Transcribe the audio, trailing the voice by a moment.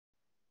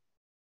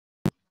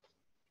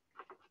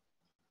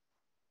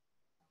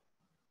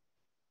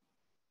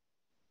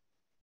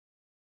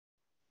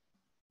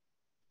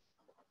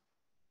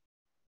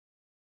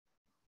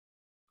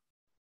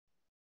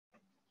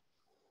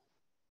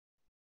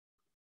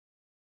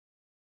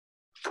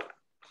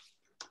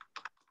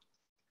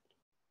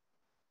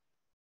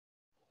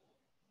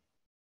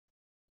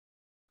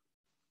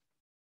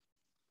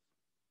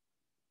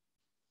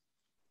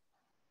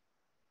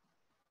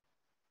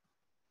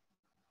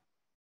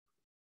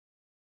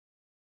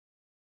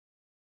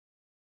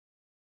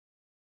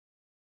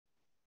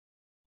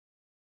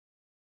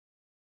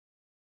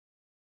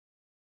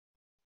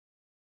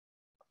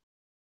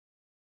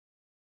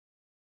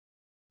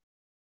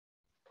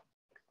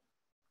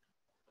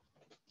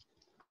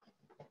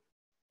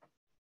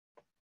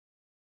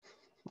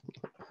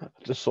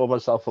Just saw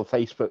myself on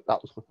Facebook.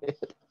 That was weird.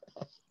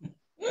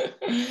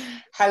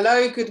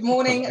 Hello, good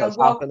morning, and What's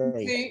welcome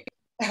happening?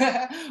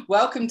 to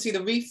welcome to the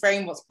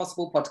Reframe What's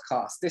Possible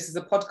podcast. This is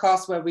a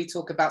podcast where we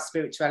talk about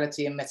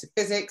spirituality and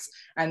metaphysics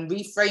and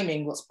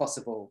reframing what's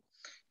possible.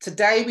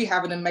 Today we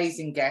have an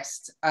amazing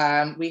guest.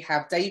 We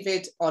have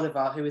David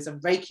Oliver, who is a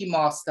Reiki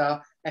master,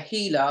 a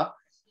healer,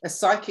 a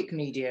psychic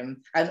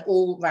medium, and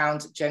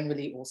all-round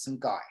generally awesome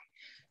guy.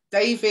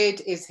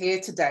 David is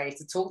here today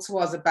to talk to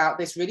us about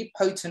this really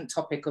potent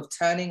topic of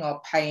turning our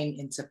pain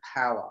into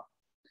power.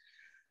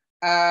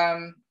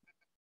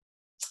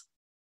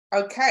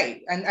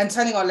 Okay, and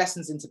turning our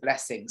lessons into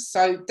blessings.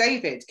 So,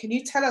 David, can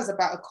you tell us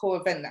about a core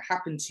event that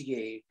happened to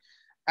you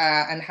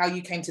and how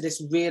you came to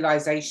this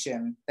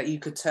realization that you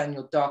could turn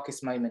your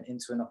darkest moment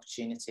into an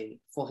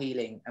opportunity for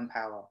healing and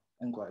power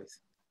and growth?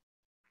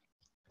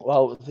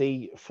 Well,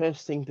 the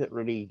first thing that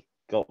really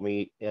got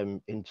me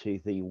into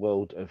the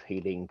world of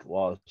healing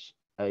was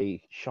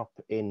a shop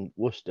in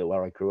Worcester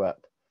where I grew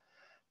up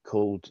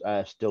called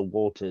Still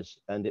Waters,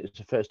 and it was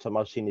the first time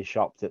I've seen a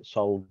shop that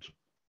sold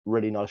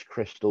really nice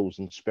crystals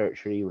and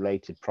spiritually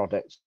related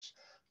products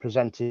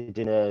presented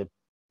in a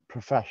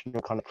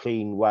professional kind of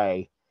clean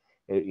way.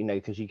 You know,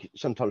 because you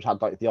sometimes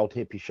had like the old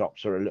hippie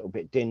shops are a little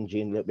bit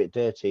dingy and a little bit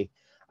dirty,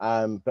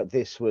 but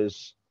this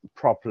was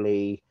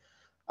properly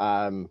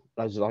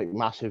there's like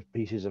massive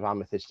pieces of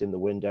amethyst in the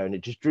window, and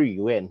it just drew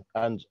you in.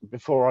 And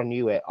before I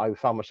knew it, I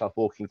found myself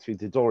walking through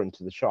the door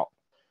into the shop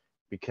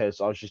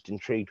because I was just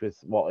intrigued with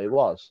what it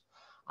was.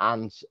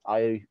 And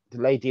the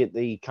lady at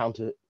the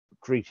counter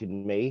greeted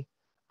me,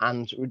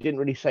 and we didn't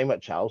really say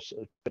much else.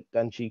 But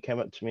then she came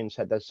up to me and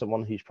said, "There's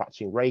someone who's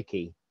practicing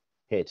Reiki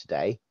here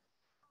today,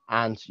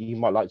 and you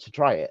might like to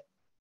try it."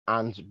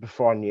 And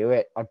before I knew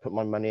it, I put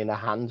my money in her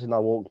hand and I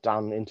walked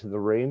down into the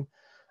room,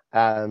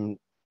 um,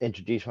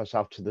 introduced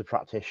myself to the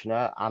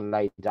practitioner and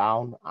lay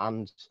down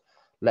and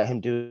let him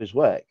do his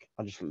work.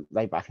 I just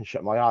lay back and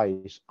shut my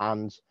eyes,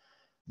 and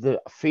the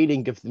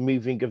feeling of the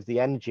moving of the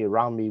energy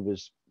around me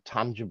was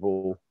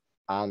tangible,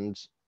 and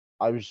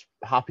I was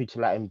happy to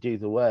let him do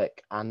the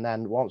work. And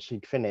then once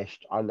he'd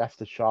finished, I left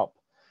the shop,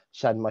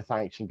 said my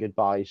thanks and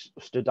goodbyes,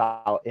 stood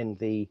out in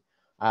the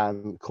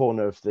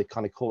corner of the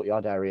kind of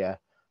courtyard area,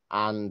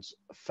 and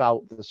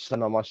felt the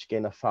sun on my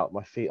skin. I felt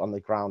my feet on the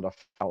ground. I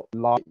felt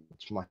light.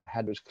 My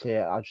head was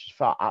clear. I just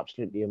felt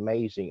absolutely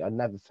amazing. I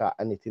never felt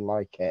anything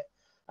like it.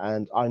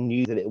 And I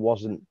knew that it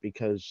wasn't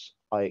because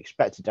I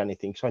expected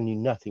anything, because I knew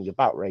nothing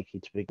about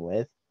Reiki to begin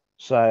with.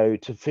 So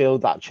to feel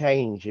that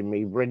change in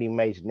me really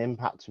made an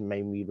impact and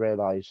made me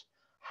realize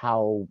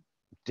how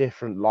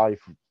different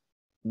life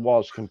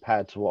was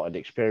compared to what I'd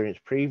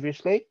experienced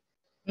previously.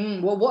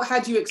 Well, what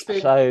had you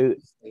experienced? So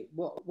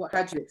What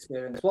had you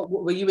experienced? What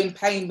were you in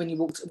pain when you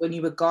walked, when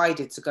you were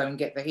guided to go and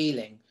get the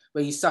healing?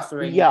 Were you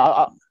suffering?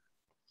 yeah,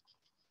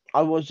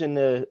 I was in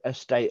a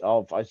state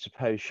of, I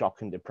suppose,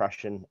 shock and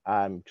depression.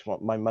 'Cause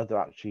my mother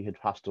actually had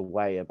passed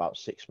away about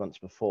 6 months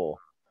before,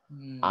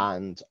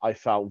 and I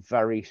felt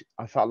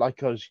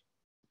like I was,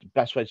 the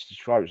best way to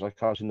describe it is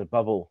like I was in a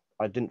bubble.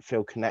 I didn't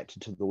feel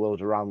connected to the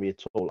world around me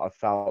at all. I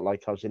felt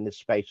like I was in this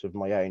space of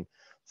my own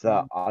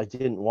that I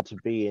didn't want to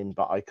be in,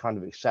 but I kind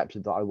of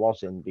accepted that I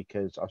was in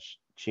because I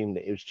assumed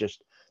that it was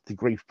just the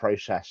grief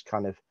process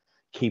kind of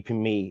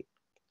keeping me.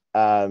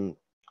 I'd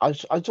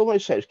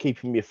almost say it was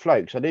keeping me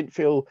afloat because I didn't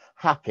feel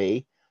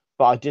happy,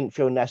 but I didn't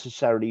feel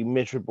necessarily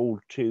miserable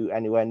to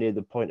anywhere near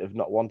the point of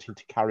not wanting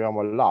to carry on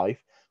my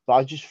life. But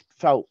I just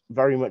felt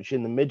very much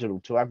in the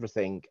middle to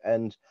everything,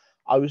 and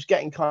I was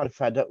getting kind of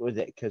fed up with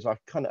it because I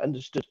kind of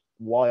understood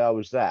why I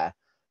was there,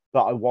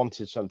 but I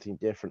wanted something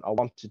different. I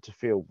wanted to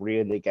feel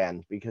real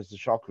again because the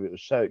shock of it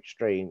was so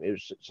extreme. It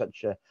was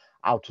such a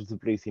out of the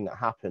blue thing that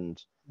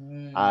happened.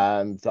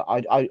 That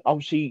I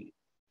obviously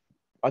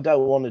I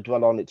don't want to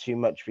dwell on it too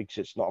much because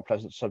it's not a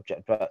pleasant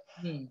subject, but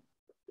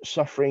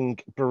suffering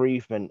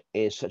bereavement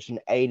is such an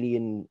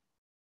alien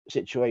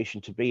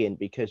situation to be in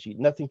because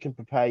nothing can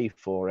prepare you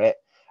for it,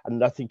 and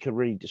nothing can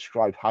really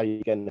describe how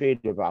you're going to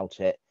feel about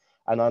it.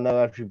 And I know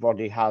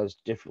everybody has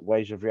different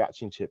ways of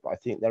reacting to it, but I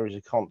think there is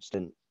a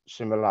constant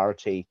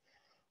similarity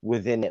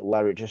within it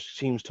where it just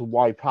seems to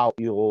wipe out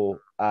your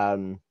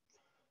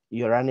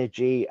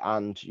energy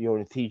and your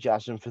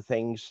enthusiasm for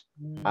things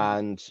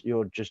and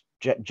your just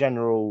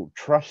general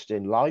trust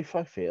in life.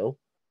 I feel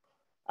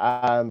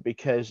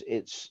because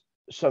it's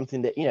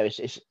something that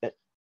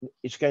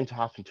it's going to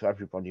happen to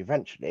everybody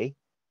eventually,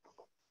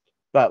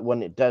 but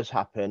when it does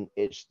happen,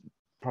 it's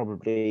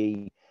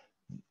probably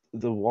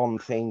the one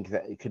thing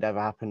that it could ever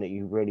happen that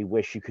you really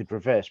wish you could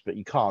reverse, but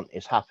you can't.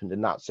 It's happened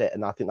and that's it.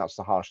 And I think that's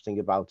the harsh thing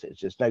about it. It's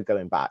just no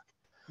going back.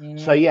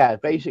 So yeah,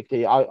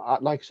 basically, I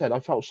like I said, I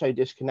felt so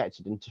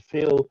disconnected, and to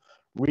feel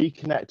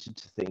reconnected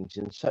to things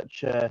in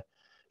such a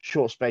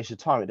short space of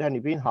time. It'd only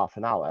been half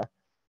an hour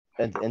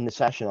in the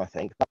session, I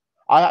think. But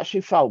I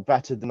actually felt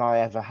better than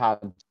I ever had,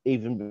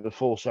 even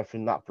before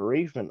suffering that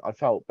bereavement. I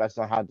felt better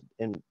than I had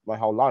in my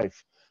whole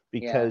life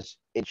because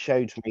it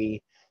showed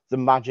me the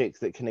magic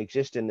that can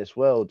exist in this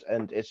world.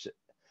 And it's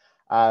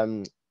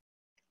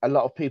a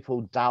lot of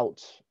people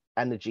doubt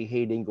energy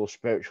healing or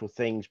spiritual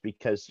things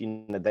because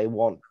they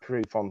want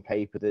proof on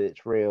paper that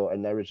it's real,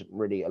 and there isn't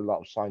really a lot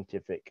of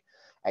scientific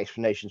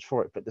explanations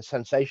for it. But the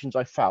sensations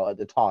I felt at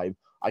the time,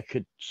 I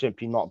could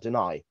simply not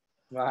deny.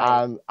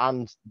 Right.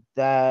 And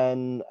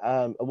then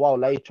a while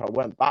later, I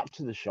went back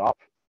to the shop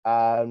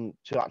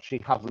to actually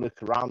have a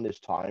look around this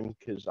time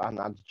because I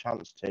hadn't had a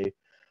chance to.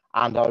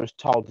 And I was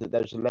told that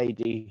there was a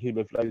lady who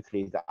lived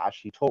locally that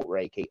actually taught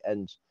Reiki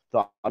and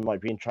that I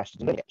might be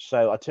interested in it.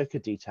 So I took her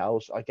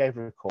details, I gave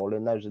her a call,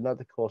 and there was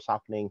another course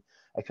happening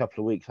a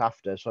couple of weeks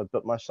after. So I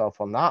booked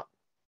myself on that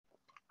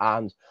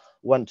and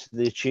went to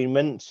the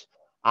attunement.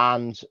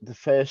 And the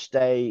first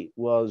day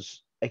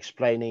was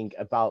explaining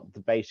about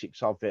the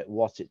basics of it,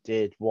 what it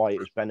did, why it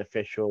was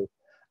beneficial,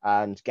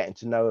 and getting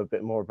to know a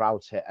bit more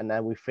about it. And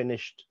then we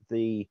finished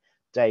the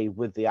day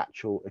with the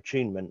actual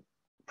attunement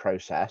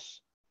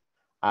process.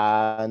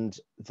 And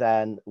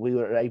then we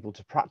were able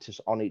to practice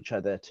on each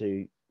other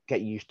to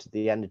get used to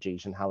the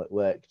energies and how it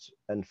worked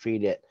and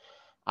feel it.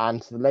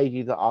 And the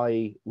lady that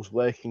I was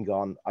working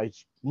on, I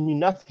knew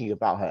nothing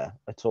about her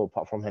at all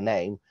apart from her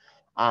name.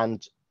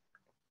 And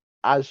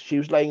as she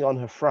was laying on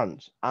her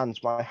front, and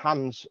my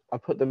hands, I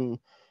put them.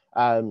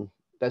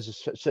 There's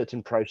a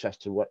certain process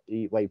to where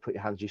you put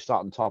your hands. You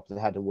start at the top of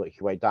the head and work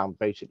your way down,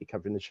 basically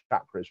covering the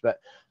chakras. But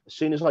as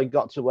soon as I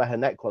got to where her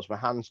neck was, my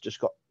hands just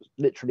got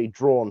literally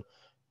drawn,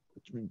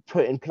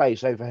 put in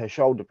place over her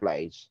shoulder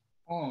blades,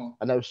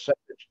 and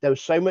there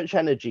was so much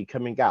energy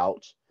coming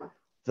out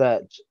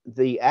that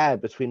the air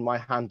between my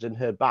hand and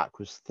her back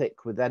was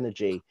thick with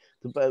energy.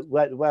 The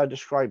way I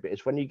describe it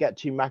is when you get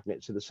two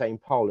magnets to the same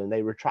pole and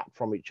they retract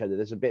from each other,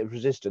 there's a bit of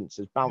resistance,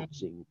 there's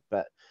bouncing,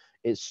 but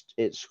it's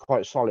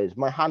quite solid.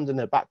 My hand and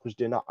her back was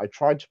doing that. I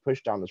tried to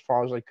push down as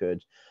far as I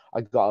could.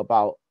 I got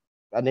about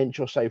an inch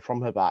or so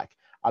from her back.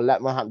 I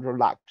let my hand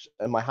relax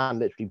and my hand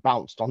literally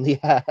bounced on the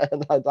air.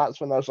 And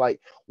that's when I was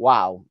like,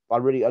 wow, I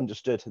really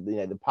understood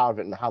the power of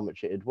it and how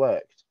much it had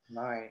worked.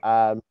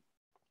 Right.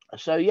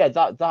 So yeah,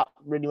 that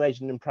really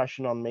made an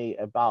impression on me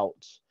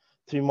about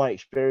through my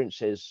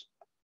experiences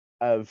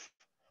of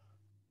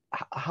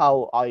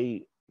how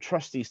I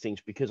trust these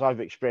things because I've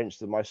experienced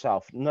them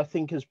myself.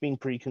 Nothing has been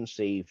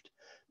preconceived.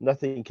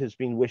 Nothing has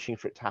been wishing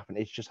for it to happen.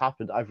 It's just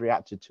happened. I've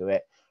reacted to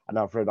it and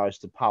I've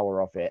realized the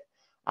power of it.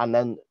 And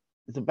then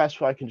the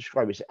best way I can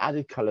describe it is it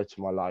added color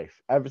to my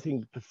life.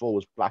 Everything before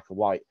was black and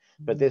white,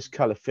 but this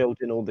color filled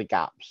in all the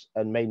gaps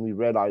and made me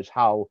realize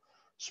how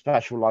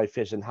special life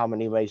is and how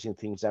many amazing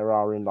things there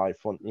are in life,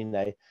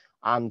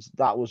 and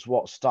that was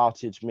what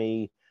started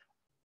me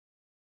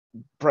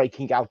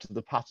breaking out of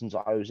the patterns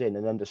that I was in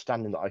and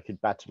understanding that I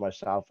could better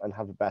myself and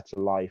have a better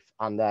life.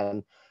 And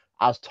then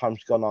as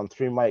time's gone on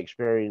through my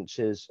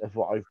experiences of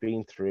what I've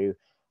been through,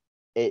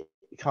 it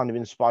kind of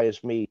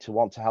inspires me to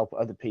want to help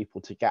other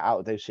people to get out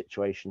of those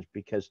situations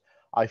because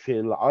I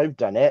feel like I've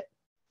done it,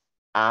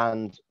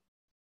 and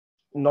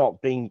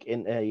not being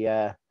in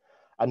a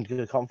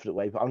confident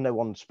way, but I'm no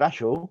one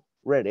special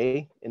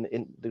really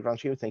in the grand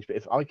scheme of things. But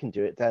if I can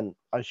do it, then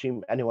I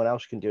assume anyone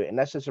else can do it,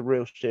 unless there's a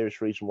real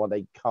serious reason why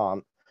they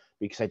can't,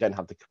 because they don't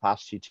have the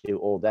capacity to,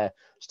 or they're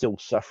still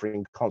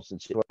suffering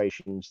constant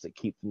situations that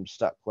keep them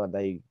stuck where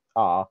they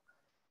are.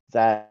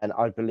 Then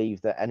I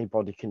believe that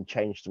anybody can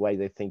change the way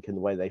they think and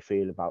the way they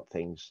feel about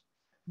things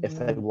if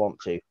they want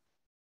to.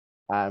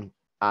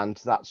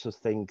 And that's the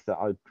thing that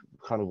I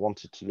kind of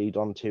wanted to lead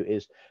on to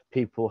is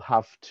people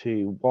have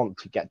to want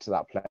to get to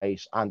that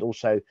place and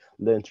also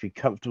learn to be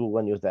comfortable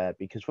when you're there,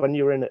 because when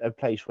you're in a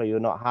place where you're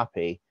not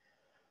happy,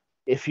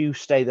 if you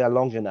stay there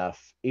long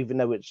enough, even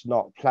though it's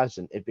not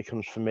pleasant, it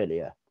becomes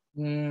familiar.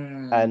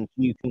 And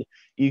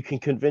you can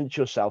convince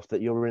yourself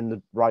that you're in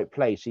the right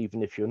place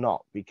even if you're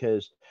not,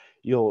 because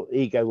your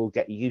ego will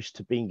get used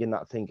to being in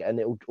that thing and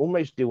it will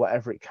almost do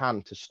whatever it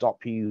can to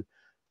stop you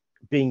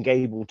being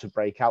able to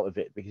break out of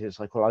it, because it's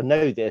like, well, I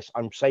know this,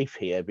 I'm safe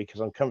here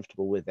because I'm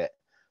comfortable with it.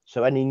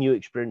 So any new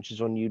experiences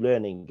or new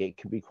learning, it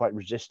can be quite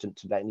resistant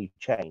to letting you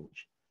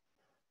change.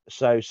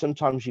 So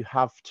sometimes you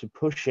have to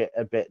push it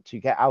a bit to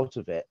get out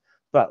of it,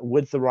 but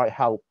with the right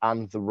help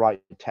and the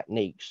right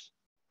techniques,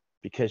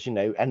 because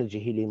energy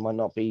healing might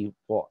not be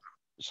what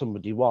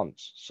somebody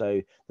wants.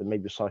 So there may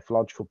be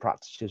psychological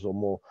practices or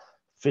more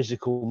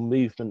physical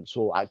movements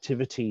or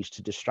activities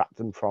to distract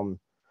them from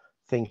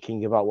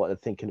thinking about what they're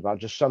thinking about,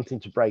 just something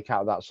to break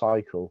out of that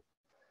cycle.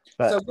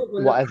 But So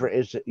whatever it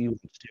is that you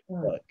want to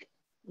work.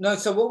 No,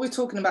 so what we're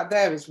talking about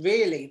there is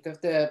really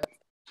the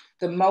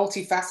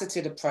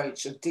multifaceted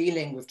approach of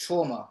dealing with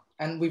trauma,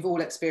 and we've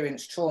all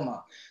experienced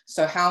trauma.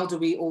 So how do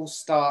we all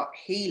start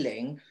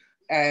healing?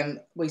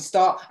 We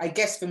start, I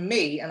guess, for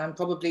me, and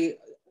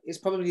it's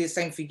probably the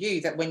same for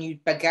you, that when you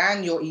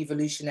began your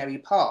evolutionary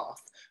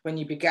path, when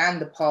you began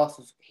the path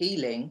of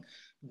healing,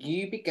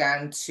 you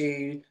began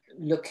to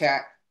look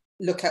at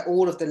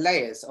all of the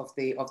layers of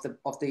the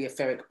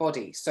etheric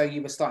body. So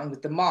you were starting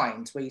with the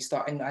mind, where you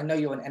start, and I know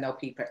you're an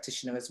NLP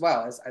practitioner as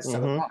well, as so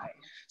am I.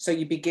 So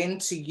you begin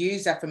to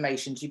use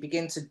affirmations, you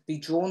begin to be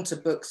drawn to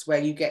books where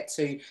you get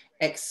to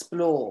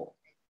explore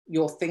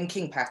your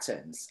thinking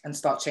patterns and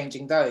start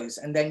changing those.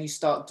 And then you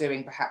start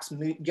doing perhaps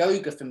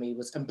yoga for me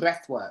and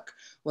breath work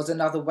was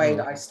another way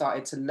that I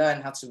started to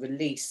learn how to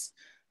release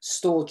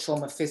stored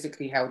trauma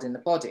physically held in the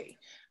body.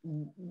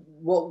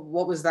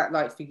 What was that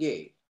like for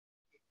you?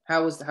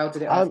 How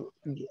did it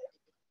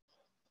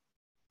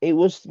it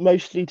was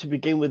mostly to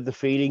begin with the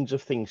feelings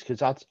of things,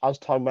 because as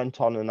time went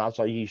on and as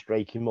I used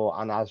Reiki more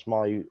and as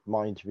my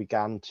mind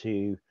began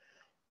to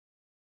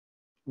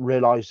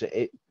realize that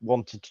it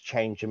wanted to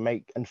change and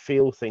make and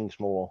feel things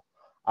more,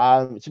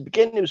 to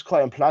begin it was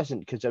quite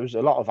unpleasant because there was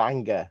a lot of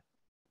anger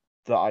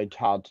that I'd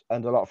had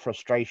and a lot of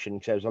frustration,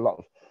 because there was a lot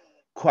of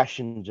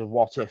questions of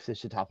what if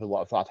this had happened,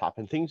 what if that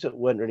happened, things that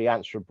weren't really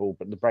answerable,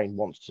 but the brain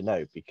wants to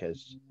know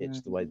because it's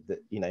the way that,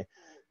 you know,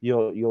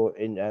 you're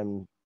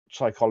in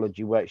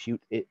psychology works.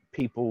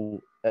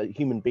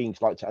 Human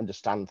beings like to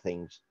understand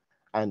things,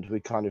 and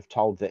we're kind of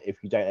told that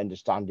if you don't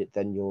understand it,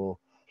 then you're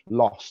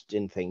lost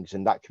in things,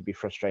 and that can be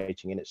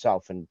frustrating in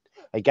itself. And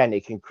again,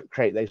 it can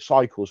create those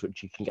cycles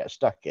which you can get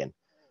stuck in.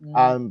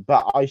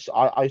 But I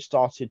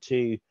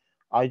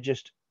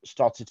just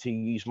started to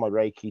use my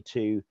Reiki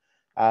to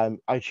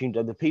I tuned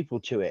other people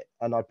to it,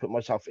 and I put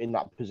myself in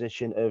that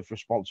position of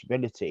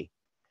responsibility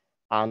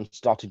and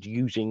started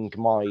using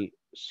my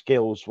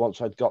skills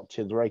once I'd got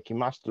to the Reiki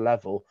master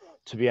level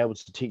to be able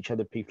to teach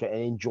other people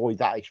and enjoy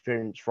that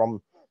experience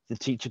from the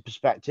teacher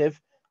perspective.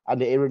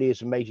 And it really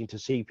is amazing to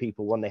see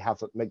people when they have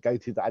that, go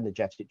through that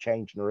energetic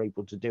change and are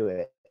able to do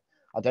it.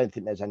 I don't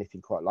think there's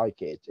anything quite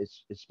like it.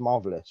 It's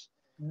marvelous.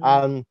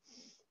 And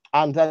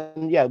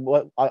then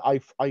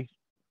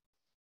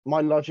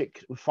my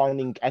logic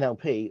finding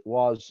NLP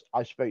was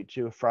I spoke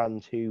to a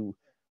friend who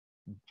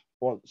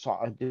once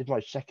I did my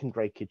second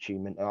Reiki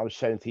attunement, and I was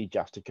so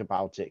enthusiastic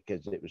about it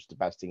because it was the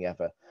best thing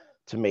ever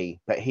to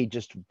me. But he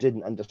just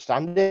didn't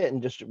understand it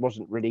and just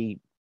wasn't really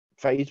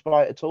phased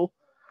by it at all.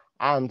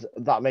 And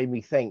that made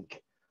me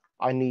think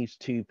I need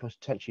to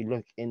potentially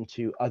look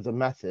into other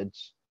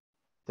methods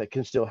that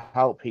can still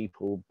help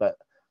people, but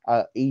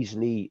are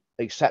easily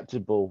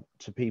acceptable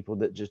to people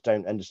that just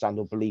don't understand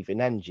or believe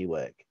in energy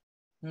work.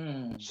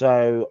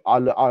 So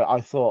I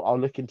thought I'll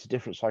look into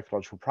different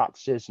psychological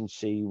practices and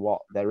see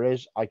what there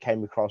is. I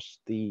came across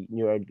the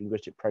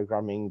neuro-linguistic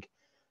programming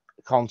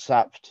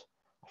concept,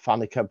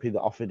 found a company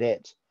that offered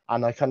it,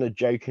 and I kind of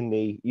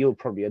jokingly, you'll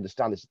probably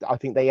understand this, I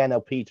think they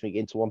NLP'd me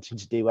into wanting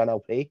to do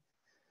NLP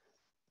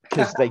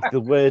because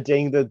the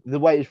wording, the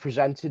way it was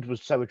presented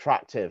was so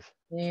attractive.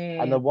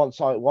 And then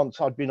once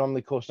I'd been on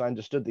the course and I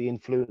understood the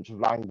influence of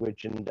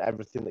language and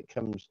everything that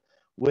comes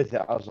with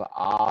it, I was like,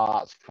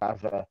 that's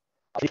clever.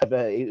 Yeah,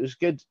 but it was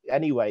good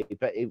anyway,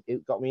 but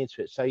it got me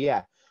into it. So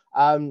yeah,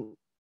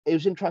 it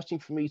was interesting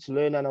for me to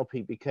learn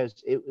NLP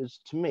because it was,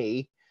 to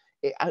me,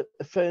 it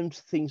affirmed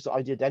things that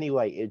I did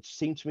anyway. It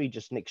seemed to me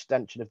just an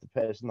extension of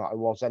the person that I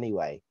was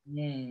anyway.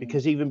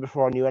 Because even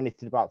before I knew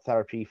anything about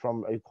therapy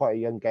from quite a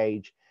young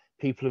age,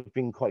 people have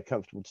been quite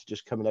comfortable to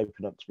just come and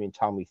open up to me and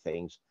tell me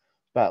things.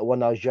 But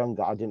when I was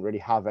younger, I didn't really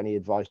have any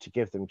advice to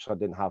give them because I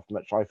didn't have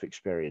much life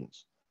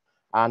experience.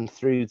 And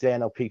through the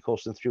NLP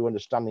course and through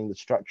understanding the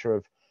structure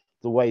of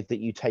the way that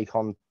you take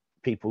on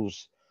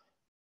people's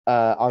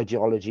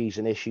ideologies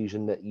and issues,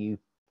 and that you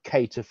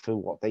cater for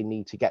what they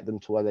need to get them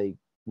to where they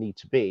need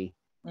to be,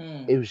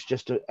 it was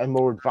just a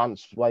more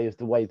advanced way of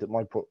the way that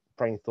my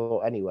brain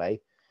thought anyway.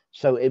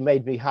 So it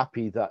made me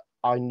happy that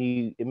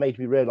it made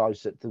me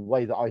realize that the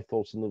way that I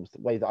thought and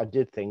the way that I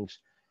did things,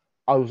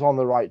 I was on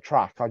the right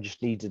track. I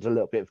just needed a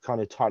little bit of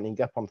kind of tightening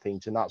up on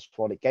things, and that's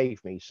what it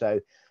gave me. So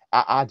it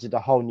added a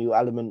whole new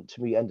element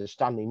to me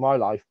understanding my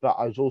life, but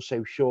I was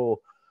also sure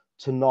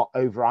to not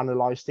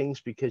overanalyze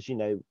things, because, you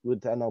know,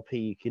 with NLP,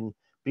 you can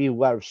be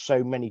aware of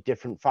so many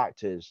different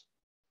factors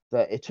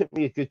that it took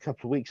me a good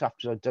couple of weeks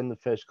after I'd done the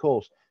first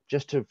course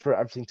just for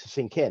everything to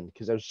sink in,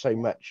 because there was so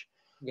much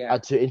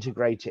to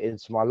integrate it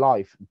into my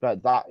life.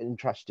 But that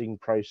interesting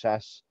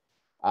process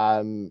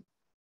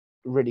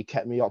really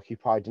kept me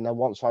occupied. And then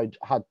once I'd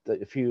had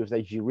a few of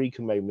those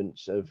eureka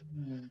moments of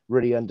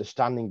really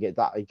understanding it,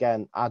 that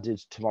again added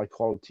to my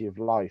quality of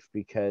life,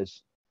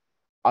 because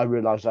I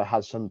realized I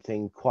had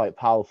something quite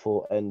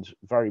powerful and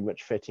very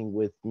much fitting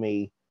with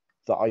me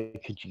that I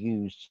could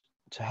use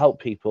to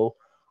help people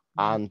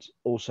and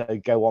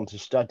also go on to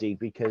study.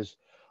 Because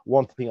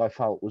one thing I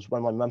felt was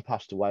when my mum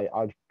passed away,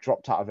 I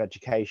dropped out of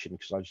education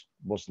because I just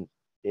wasn't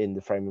in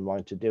the frame of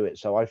mind to do it.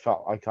 So I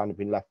felt I kind of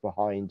been left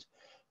behind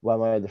where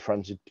my other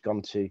friends had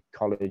gone to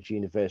college,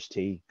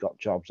 university, got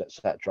jobs,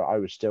 etc. I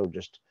was still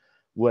just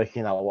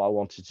working out what I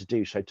wanted to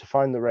do. So to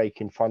find the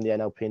Reiki and find the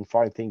NLP and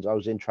find things I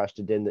was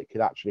interested in that could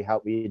actually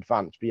help me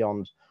advance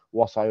beyond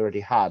what I already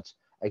had,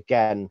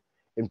 again,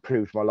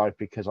 improved my life,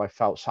 because I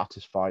felt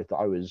satisfied that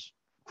I was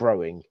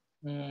growing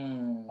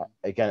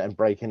again and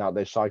breaking out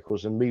those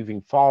cycles and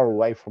moving far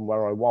away from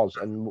where I was,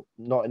 and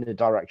not in a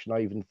direction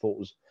I even thought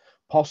was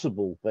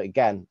possible. But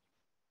again,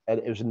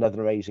 it was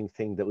another amazing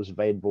thing that was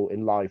available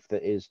in life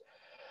that is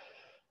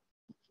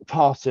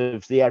part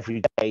of the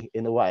everyday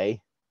in a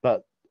way,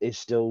 but is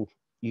still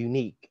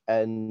unique,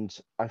 and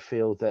I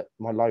feel that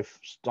my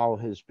lifestyle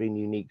has been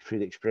unique through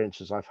the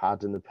experiences I've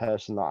had and the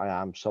person that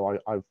I am. So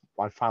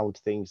I found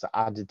things that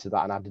added to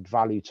that and added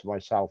value to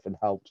myself and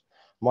helped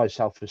my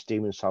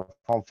self-esteem and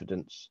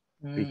self-confidence,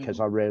 because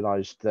I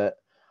realized that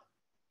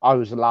I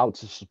was allowed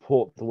to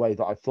support the way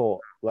that I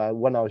thought. Where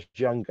when I was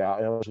younger,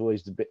 I was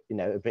always a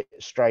bit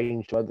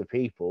strange to other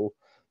people,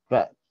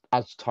 but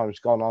as time's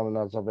gone on and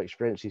as I've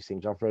experienced these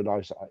things, I've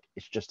realized that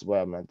it's just the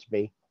way I'm meant to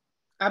be.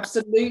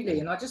 Absolutely.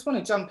 And I just want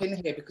to jump in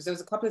here because there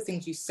was a couple of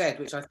things you said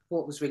which I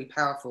thought was really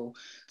powerful.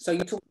 So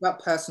you talked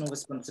about personal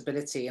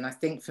responsibility. And I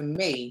think for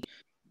me,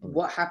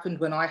 what happened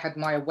when I had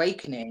my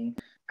awakening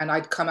and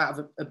I'd come out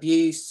of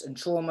abuse and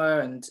trauma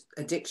and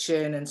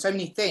addiction and so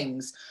many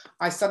things,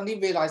 I suddenly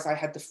realized I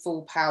had the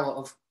full power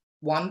of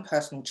one,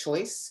 personal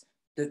choice,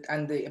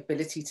 and the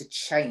ability to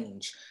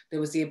change.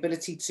 There was the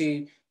ability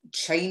to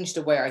change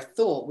the way I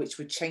thought, which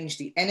would change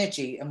the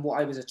energy and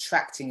what I was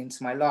attracting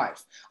into my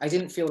life. I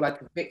didn't feel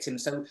like a victim.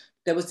 So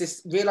there was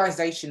this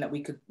realization that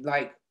we could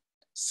like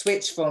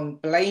switch from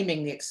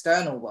blaming the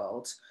external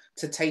world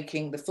to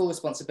taking the full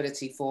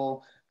responsibility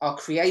for our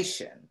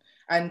creation.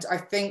 And I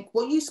think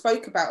what you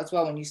spoke about as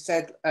well when you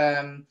said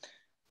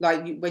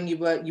when you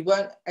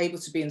weren't able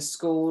to be in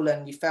school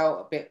and you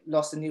felt a bit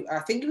lost, and I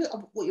think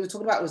what you were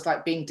talking about was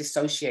like being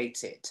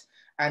dissociated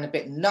and a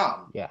bit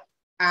numb. Yeah.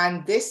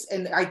 And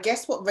I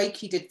guess what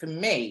Reiki did for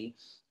me,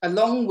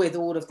 along with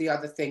all of the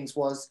other things,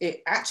 was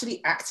it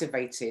actually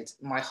activated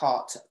my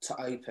heart to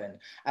open.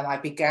 And I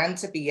began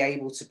to be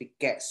able to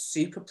get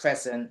super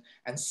present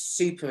and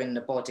super in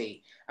the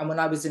body. And when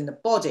I was in the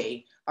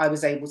body, I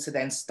was able to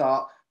then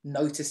start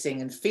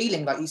noticing and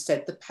feeling, like you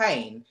said, the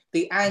pain,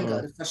 the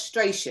anger, the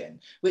frustration,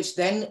 which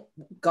then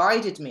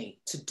guided me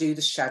to do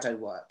the shadow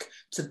work,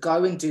 to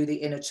go and do the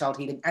inner child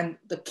healing. And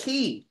the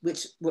key,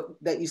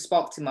 that you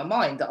sparked in my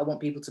mind that I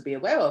want people to be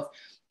aware of,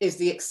 is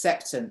the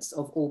acceptance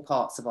of all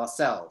parts of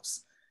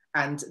ourselves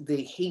and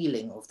the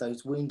healing of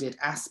those wounded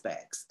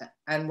aspects.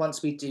 And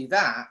once we do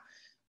that,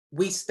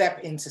 we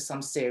step into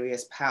some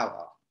serious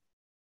power.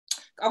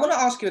 I want to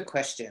ask you a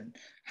question.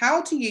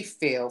 How do you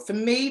feel? For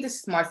me, this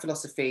is my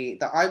philosophy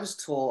that I was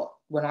taught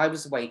when I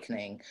was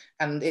awakening,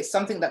 and it's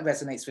something that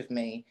resonates with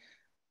me.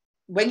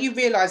 When you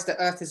realize that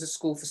Earth is a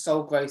school for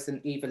soul growth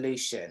and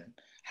evolution,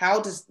 how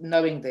does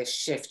knowing this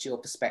shift your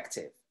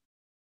perspective?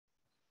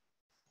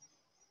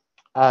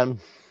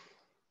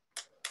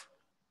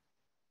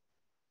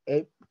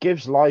 It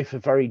gives life a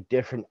very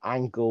different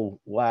angle,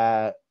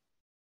 where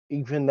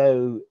even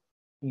though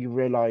you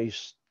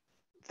realize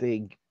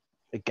the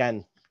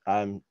again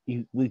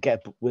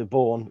we're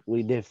born,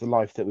 we live the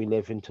life that we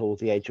live until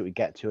the age that we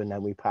get to, and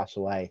then we pass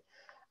away,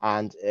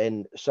 and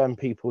in some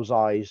people's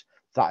eyes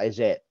that is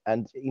it.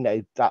 And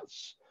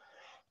that's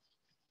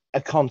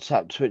a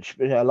concept which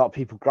a lot of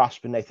people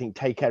grasp, and they think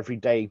take every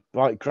day,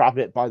 grab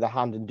it by the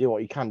hand and do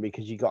what you can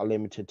because you got a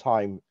limited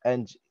time.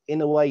 And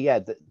in a way, yeah,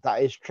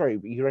 that is true,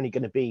 but you're only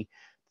going to be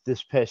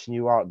this person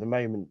you are at the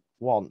moment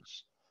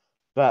once.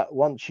 But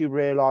once you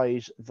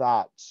realize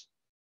that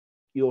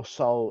your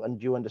soul,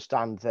 and you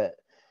understand that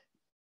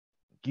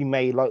you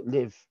may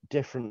live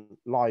different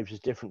lives as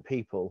different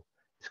people,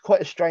 it's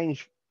quite a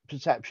strange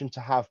perception to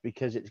have,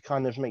 because it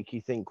kind of makes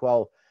you think,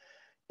 well,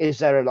 is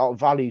there a lot of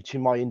value to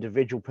my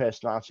individual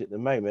personality at the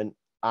moment,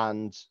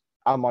 and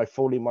am I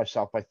fooling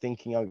myself by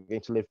thinking I'm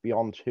going to live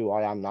beyond who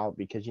I am now?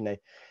 Because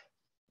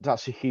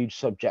that's a huge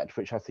subject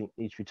which I think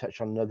needs to be touched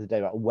on another day,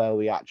 about where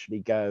we actually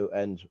go,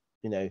 and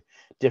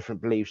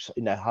different beliefs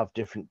have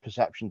different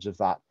perceptions of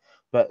that.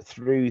 But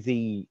through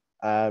the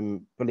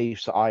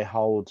beliefs that I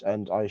hold,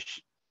 and I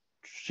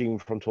assume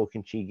from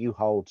talking to you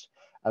hold,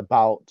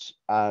 about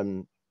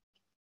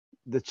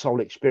the soul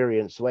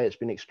experience, the way it's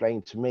been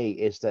explained to me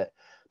is that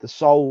the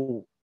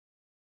soul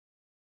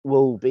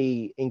will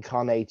be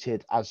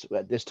incarnated as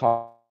at this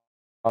time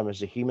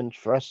as a human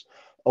for us,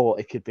 or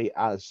it could be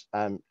as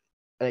an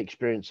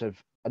experience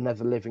of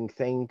another living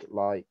thing,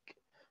 like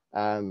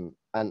an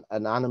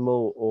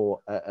animal,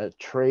 or a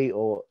tree,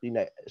 or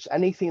it's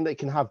anything that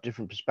can have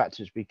different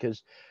perspectives.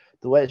 Because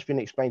the way it's been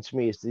explained to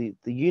me is the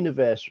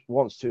universe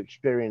wants to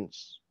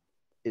experience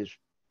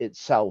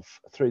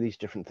itself through these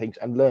different things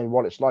and learn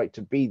what it's like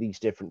to be these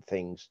different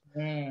things,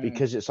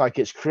 because it's like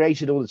it's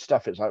created all this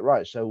stuff. It's like,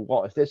 right, so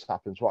what if this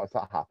happens, what if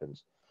that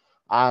happens?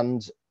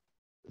 And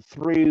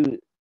through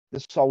the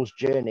soul's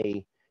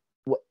journey,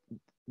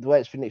 the way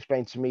it's been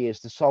explained to me is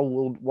the soul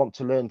will want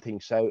to learn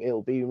things, so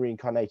it'll be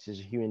reincarnated as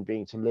a human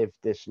being to live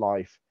this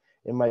life.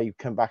 It may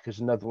come back as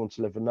another one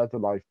to live another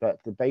life,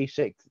 but the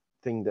basic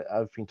thing that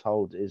I've been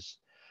told is,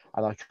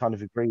 and I kind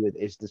of agree with,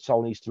 is the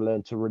soul needs to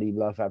learn to really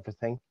love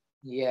everything.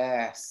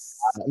 Yes.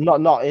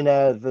 Not in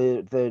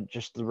the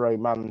just the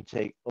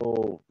romantic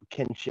or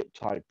kinship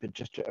type, but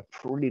just to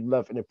really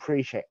love and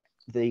appreciate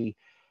the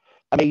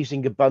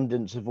amazing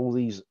abundance of all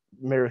these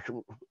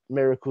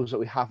miracles that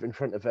we have in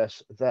front of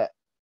us, that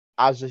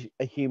as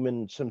a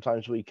human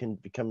sometimes we can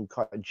become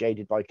kind of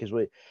jaded by,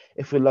 because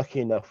if we're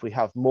lucky enough, we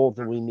have more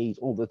than we need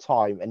all the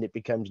time, and it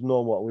becomes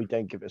normal and we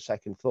don't give it a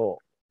second thought.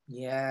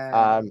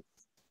 Yeah.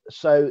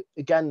 So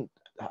again,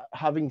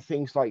 having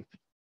things like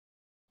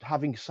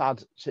having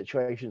sad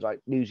situations like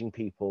losing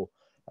people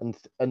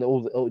and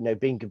all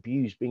being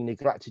abused, being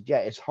neglected. Yeah,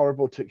 it's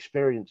horrible to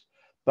experience,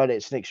 but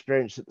it's an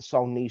experience that the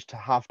soul needs to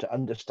have to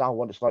understand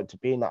what it's like to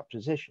be in that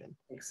position.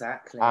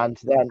 Exactly. And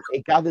then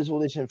it gathers all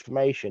this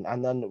information,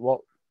 and then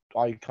what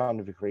I kind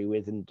of agree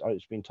with, and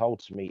it's been told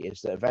to me,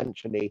 is that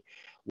eventually,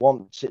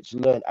 once it's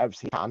learned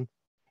everything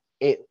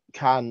it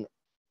can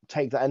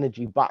take that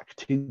energy back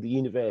to the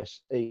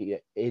universe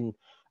in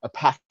a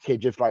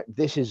package of like,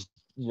 this is,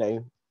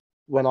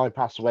 when I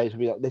pass away, it'll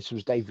be like, this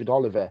was David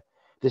Oliver,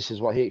 this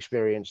is what he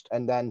experienced,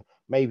 and then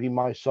maybe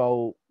my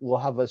soul will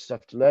have other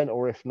stuff to learn,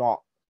 or if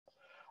not,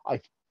 I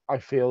I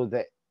feel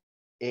that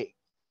it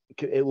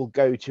it will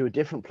go to a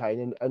different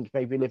plane and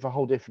maybe live a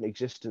whole different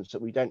existence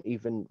that we don't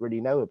even really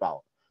know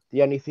about.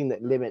 The only thing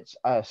that limits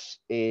us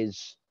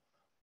is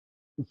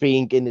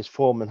being in this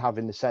form and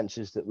having the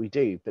senses that we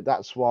do. But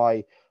that's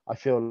why I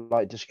feel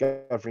like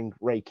discovering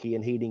Reiki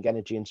and healing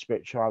energy and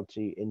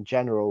spirituality in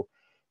general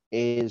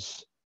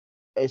is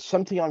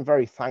something I'm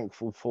very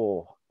thankful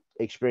for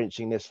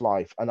experiencing this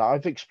life. And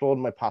I've explored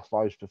my past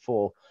lives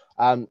before.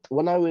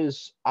 When I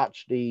was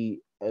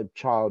actually a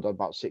child,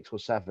 about 6 or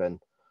 7,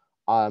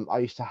 I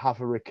used to have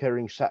a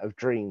recurring set of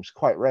dreams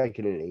quite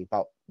regularly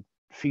about a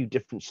few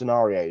different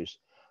scenarios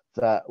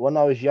that when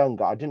I was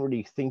younger, I didn't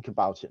really think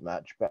about it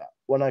much. But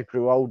when I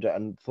grew older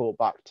and thought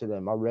back to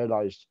them, I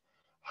realized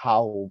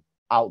how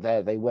out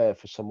there they were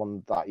for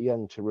someone that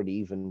young to really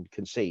even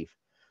conceive.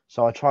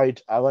 So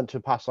I went to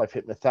a past life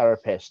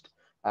hypnotherapist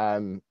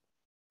um,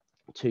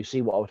 to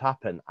see what would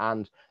happen.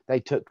 And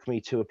they took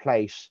me to a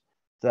place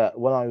that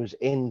when I was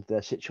in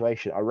the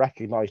situation, I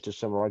recognized as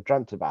someone I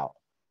dreamt about,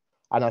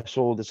 and I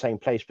saw the same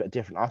place but a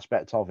different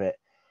aspect of it.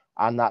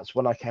 And that's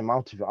when I came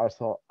out of it. I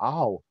thought,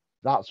 oh,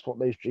 that's what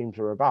those dreams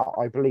were about.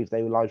 I believe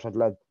they were lives I'd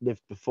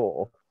lived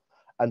before.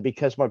 And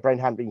because my brain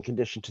hadn't been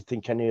conditioned to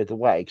think any other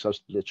way, because I was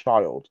still a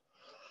child,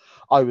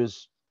 I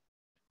was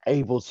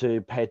able to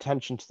pay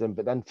attention to them.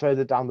 But then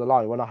further down the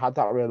line, when I had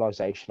that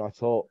realization, I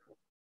thought,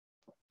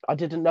 I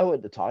didn't know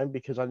at the time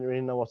because I didn't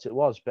really know what it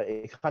was, but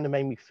it kind of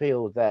made me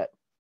feel that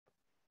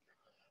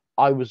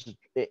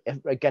it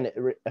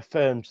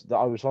affirmed that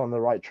I was on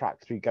the right track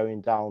through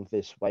going down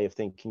this way of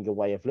thinking, a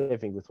way of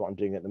living with what I'm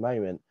doing at the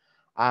moment.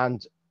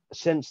 And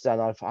since then,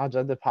 I've had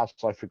other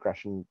past life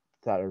regression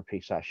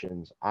therapy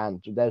sessions,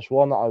 and there's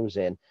one that I was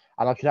in,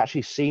 and I could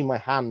actually see my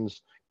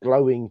hands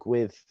glowing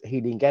with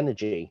healing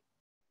energy.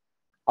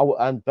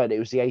 But it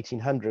was the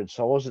 1800s,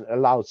 so I wasn't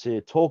allowed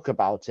to talk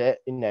about it,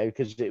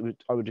 because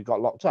I would have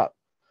got locked up.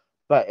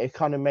 But it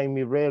kind of made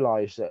me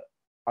realize that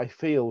I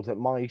feel that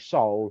my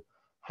soul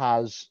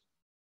has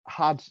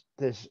had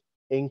this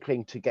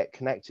inkling to get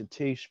connected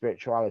to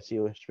spirituality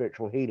or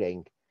spiritual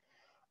healing,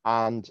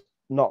 and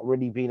not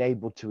really being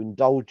able to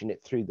indulge in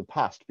it through the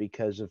past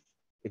because of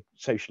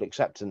social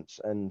acceptance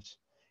and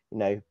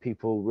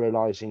people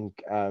realizing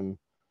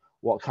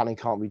what can and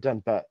can't be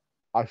done. But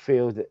I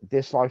feel that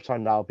this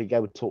lifetime now, being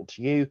able to talk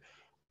to you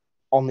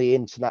on the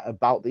internet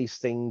about these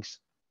things,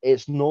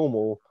 it's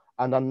normal,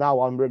 and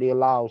now I'm really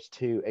allowed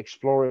to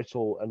explore it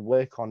all and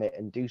work on it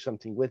and do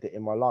something with it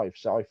in my life.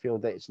 So I feel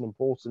that it's an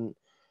important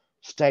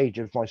stage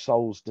of my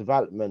soul's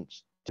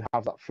development to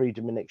have that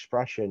freedom in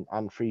expression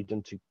and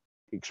freedom to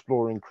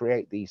explore and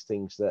create these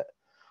things that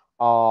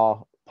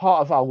are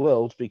part of our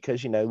world,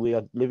 because we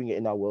are living it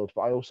in our world.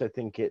 But I also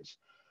think it's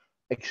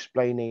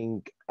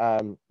explaining,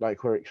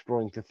 like, we're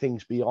exploring the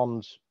things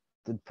beyond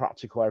the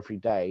practical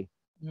everyday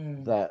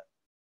that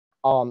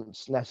aren't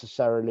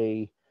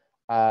necessarily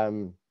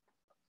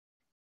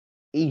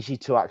easy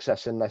to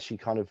access unless you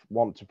kind of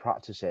want to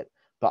practice it,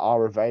 but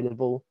are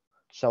available.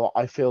 So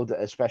I feel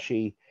that,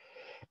 especially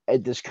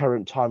at this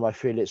current time, I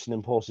feel it's an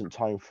important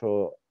time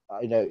for,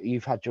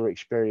 you've had your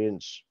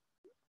experience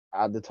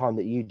at the time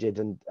that you did,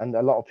 and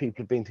a lot of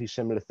people have been through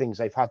similar things.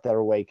 They've had their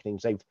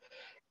awakenings, they've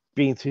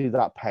been through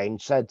that pain,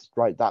 said,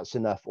 right, that's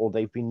enough, or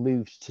they've been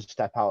moved to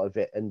step out of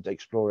it and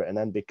explore it and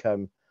then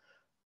become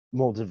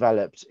more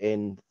developed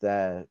in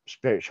their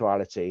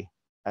spirituality.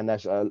 And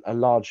there's a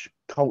large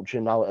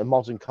culture now, a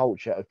modern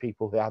culture of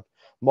people who have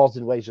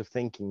modern ways of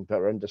thinking, but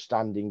are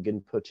understanding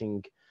and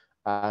putting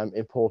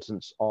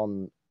importance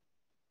on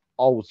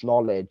old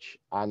knowledge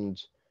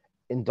and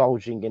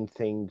indulging in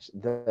things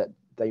that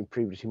they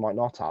previously might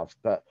not have.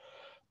 But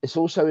it's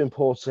also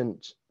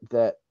important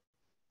that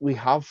we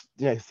have,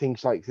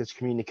 things like this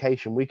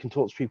communication. We can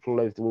talk to people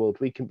all over the world.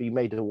 We can be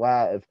made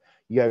aware of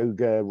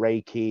yoga,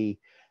 Reiki,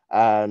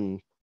 um,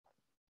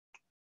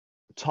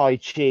 Tai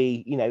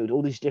Chi,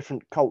 all these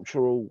different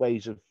cultural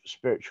ways of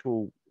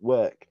spiritual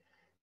work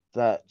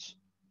that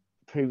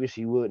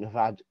previously wouldn't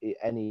have had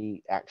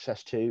any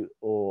access to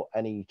or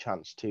any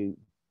chance to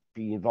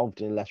be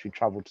involved in unless we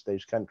traveled to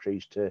those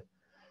countries to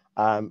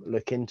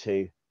look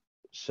into.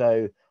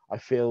 So I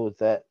feel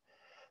that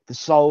the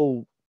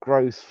soul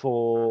growth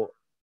for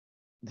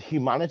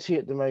humanity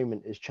at the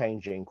moment is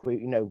changing.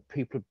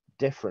 People are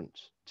different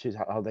to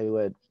how they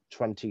were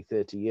 20,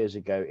 30 years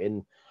ago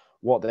in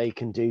what they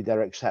can do,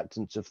 their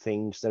acceptance of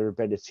things, their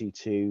ability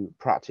to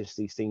practice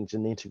these things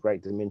and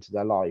integrate them into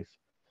their life,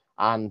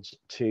 and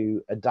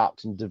to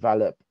adapt and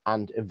develop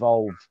and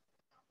evolve.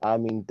 I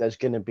mean, there's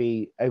going to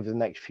be over the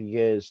next few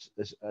years,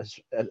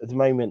 at the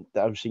moment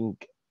that I've seen,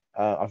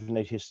 I've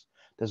noticed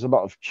there's a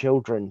lot of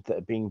children that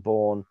are being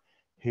born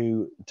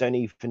who don't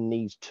even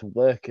need to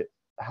work at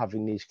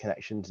having these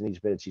connections and these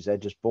abilities. They're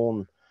just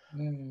born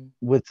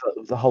with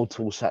the whole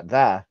tool set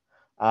there.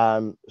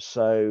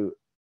 So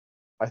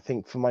I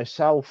think for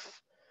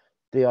myself,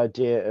 the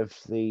idea of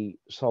the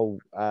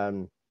soul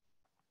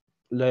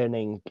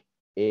learning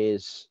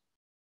is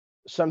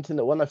something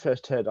that when I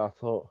first heard, I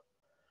thought,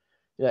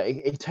 yeah,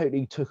 it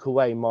totally took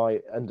away my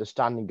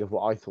understanding of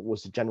what I thought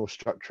was the general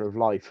structure of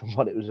life and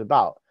what it was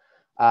about.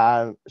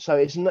 So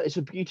it's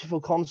a beautiful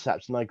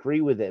concept, and I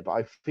agree with it. But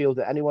I feel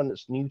that anyone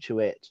that's new to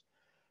it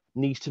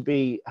needs to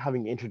be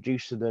having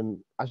introduced to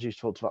them, as you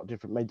talked about,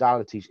 different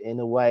modalities in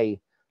a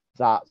way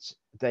that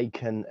they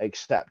can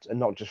accept and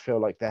not just feel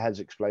like their head's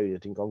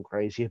exploded and gone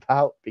crazy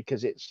about,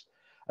 because it's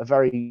a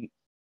very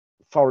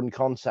foreign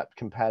concept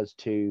compared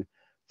to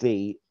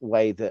the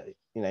way that,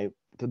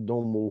 the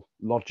normal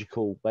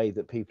logical way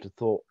that people have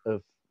thought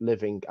of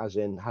living, as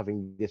in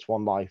having this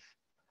one life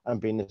and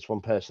being this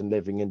one person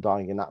living and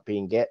dying and that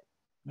being it.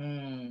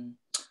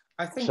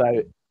 I think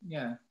So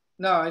yeah,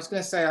 no, I was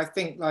going to say, I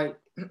think like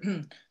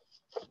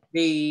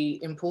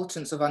the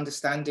importance of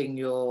understanding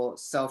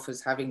yourself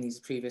as having these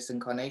previous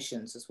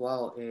incarnations as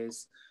well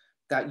is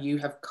that you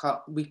have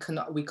we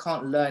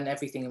can't learn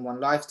everything in one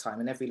lifetime,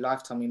 and every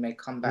lifetime we may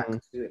come back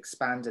to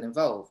expand and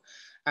evolve,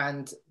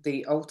 and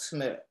the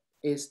ultimate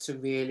is to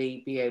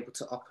really be able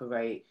to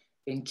operate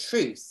in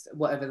truth,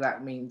 whatever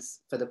that means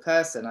for the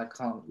person. I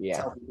can't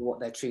tell people what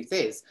their truth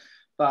is,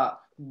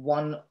 but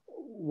one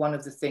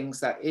of the things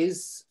that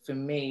is for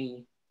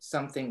me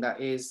something that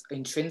is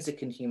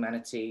intrinsic in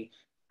humanity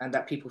and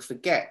that people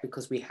forget,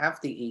 because we have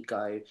the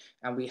ego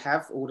and we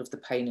have all of the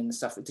pain and the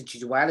suffering, the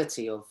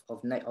duality of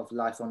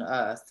life on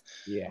earth,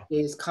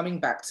 is coming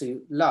back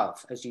to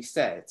love, as you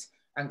said,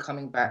 and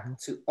coming back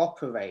to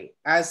operate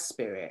as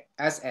spirit,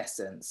 as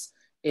essence,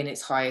 in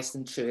its highest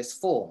and truest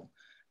form.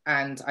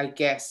 And I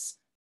guess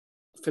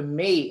for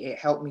me, it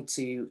helped me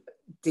to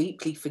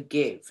deeply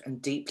forgive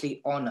and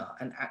deeply honor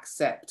and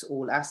accept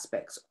all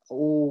aspects,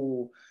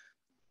 all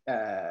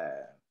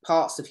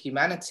parts of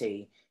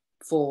humanity,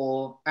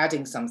 for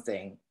adding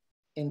something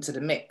into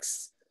the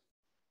mix.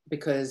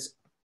 Because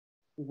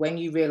when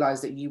you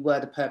realize that you were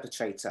the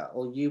perpetrator,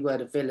 or you were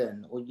the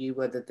villain, or you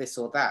were the this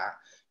or that,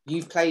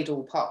 you've played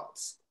all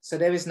parts. So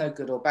there is no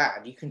good or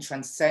bad. You can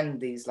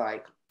transcend these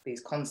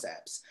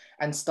concepts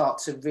and start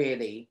to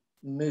really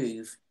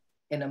move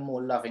in a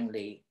more loving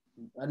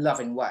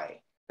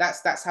way.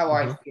 That's how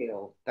I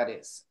feel that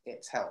it's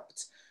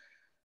helped.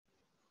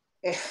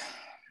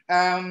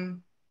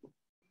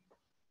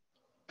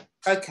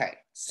 Okay,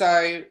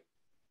 so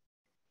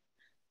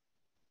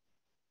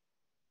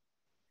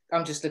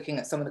I'm just looking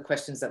at some of the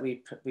questions that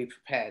we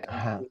prepared.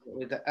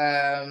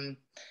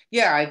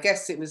 Yeah, I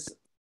guess it was.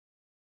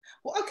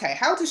 Well, okay.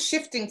 How does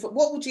shifting?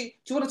 What would you?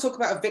 Do you want to talk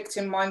about a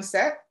victim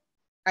mindset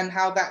and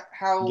how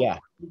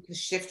you can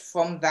shift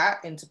from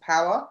that into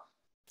power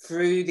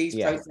through these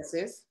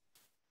processes?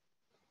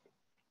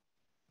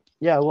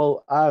 Yeah,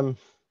 well,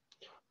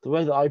 the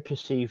way that I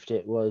perceived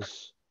it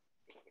was,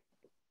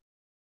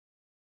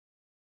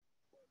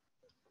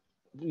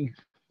 we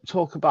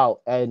talk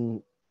about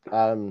in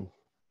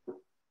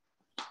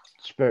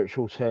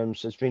spiritual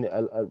terms. There's been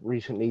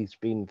recently it's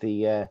been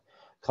the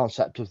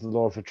concept of the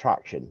law of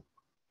attraction,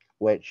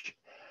 which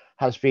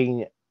has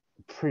been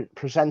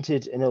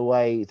presented in a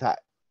way that,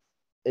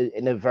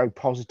 in a very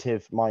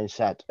positive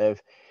mindset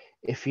of,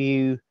 if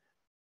you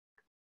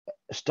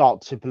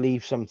start to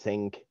believe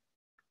something,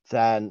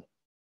 then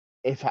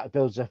if that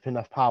builds up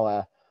enough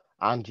power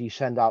and you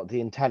send out the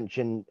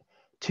intention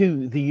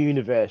to the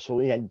universe,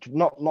 or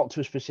not to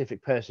a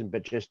specific person,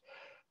 but just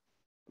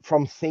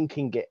from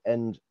thinking it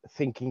and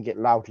thinking it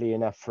loudly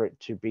enough for it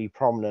to be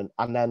prominent,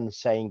 and then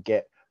saying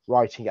it,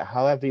 writing it,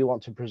 however you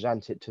want to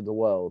present it to the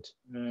world,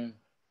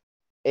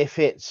 if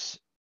it's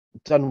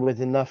done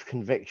with enough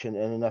conviction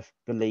and enough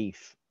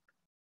belief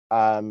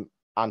and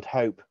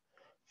hope,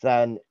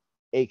 then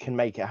it can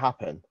make it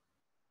happen.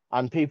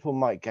 And people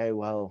might go,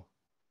 well,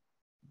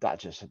 that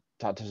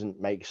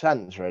doesn't make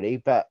sense really.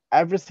 But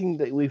everything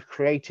that we've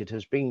created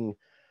has been,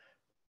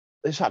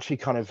 this actually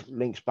kind of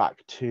links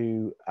back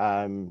to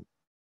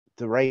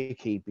the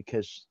Reiki,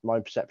 because my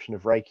perception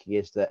of Reiki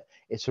is that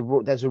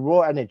there's a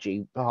raw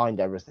energy behind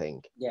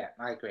everything. Yeah,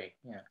 I agree.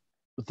 Yeah,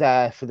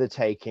 there for the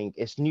taking.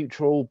 It's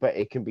neutral, but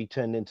it can be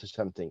turned into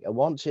something. And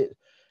once it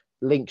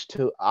links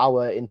to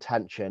our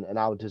intention and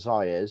our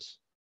desires,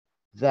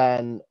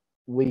 then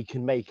we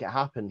can make it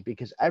happen.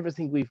 Because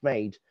everything we've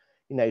made,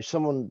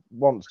 someone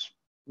once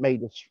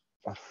made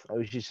I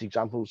was just an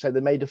example. So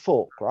they made a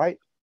fork, right?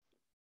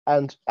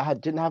 And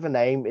didn't have a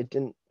name. It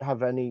didn't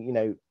have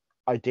any,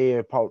 idea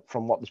apart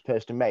from what this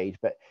person made.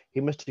 But he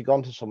must have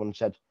gone to someone and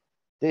said,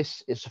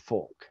 "This is a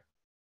fork,"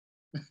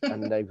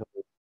 and they go,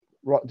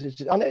 right.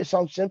 I know it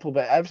sounds simple,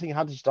 but everything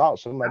had to start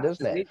somewhere,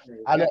 doesn't it?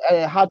 Absolutely. And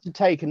Yeah. it had to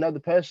take another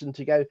person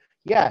to go,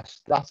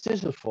 yes, that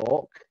is a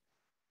fork,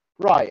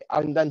 right,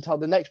 and then tell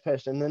the next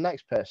person and the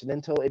next person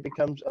until it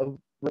becomes a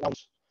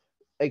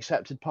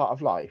accepted part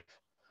of life.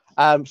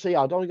 So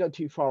yeah, I don't want to go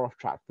too far off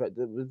track, but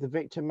the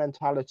victim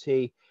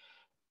mentality,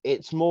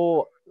 it's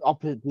more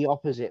the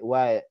opposite,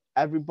 where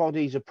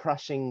everybody's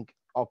oppressing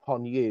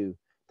upon you.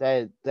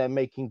 They're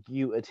making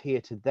you adhere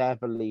to their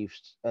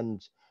beliefs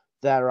and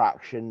their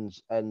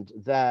actions and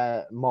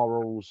their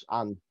morals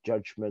and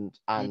judgment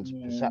and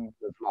Mm, perception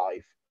of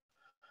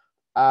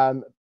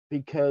life.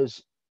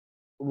 Because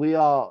we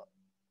are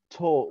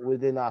taught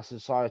within our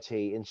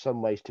society in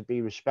some ways to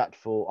be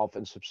respectful of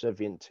and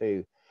subservient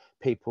to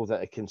people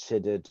that are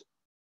considered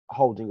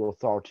holding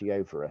authority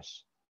over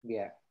us,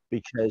 yeah.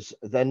 because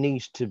there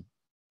needs to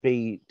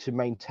be, to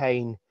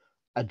maintain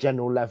a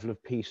general level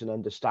of peace and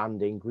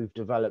understanding, we've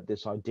developed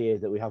this idea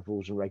that we have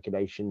rules and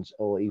regulations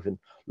or even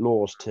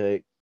laws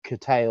to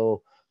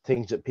curtail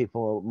things that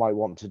people might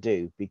want to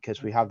do,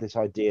 because we have this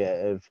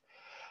idea of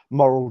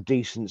moral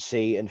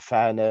decency and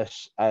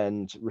fairness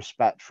and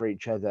respect for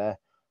each other.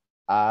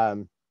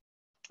 um,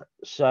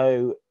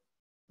 so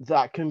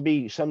that can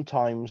be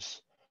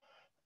sometimes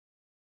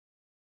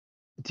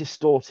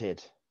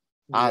distorted,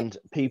 Yeah. and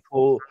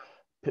people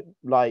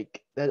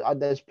like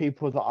there's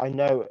people that I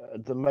know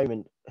at the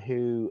moment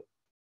who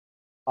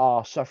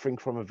are suffering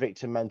from a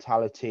victim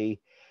mentality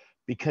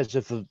because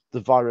of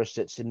the virus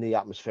that's in the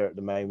atmosphere at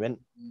the moment.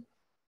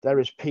 There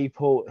is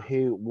people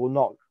who will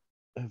not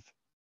have,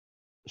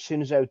 as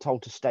soon as they were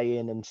told to stay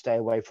in and stay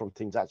away from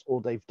things, that's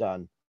all they've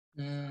done,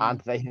 Mm, and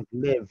they have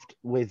lived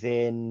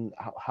within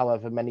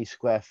however many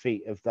square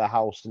feet of their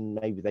house and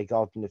maybe their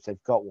garden if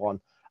they've got one,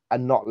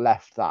 and not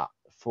left that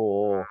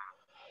for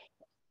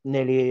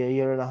nearly a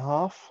year and a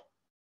half.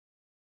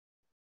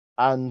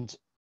 And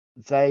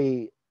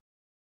they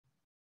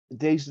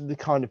these are the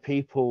kind of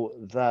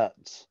people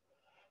that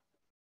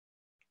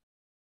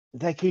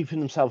they're keeping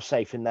themselves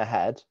safe in their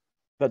head,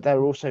 but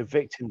they're also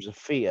victims of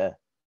fear,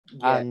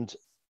 yeah. and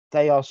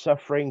they are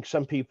suffering.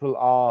 Some people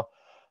are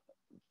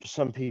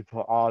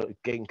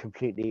getting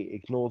completely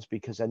ignored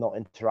because they're not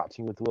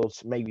interacting with the world,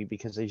 maybe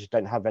because they just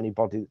don't have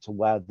anybody that's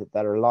aware that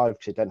they're alive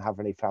because they don't have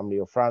any family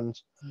or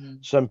friends.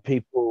 Mm, Some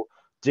people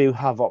do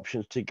have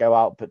options to go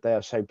out, but they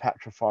are so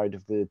petrified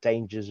of the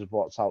dangers of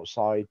what's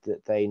outside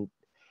that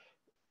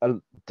uh,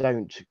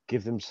 don't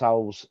give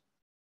themselves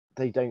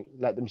they don't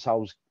let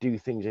themselves do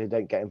things, they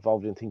don't get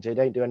involved in things, they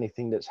don't do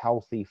anything that's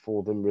healthy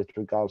for them with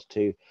regards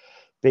to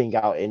being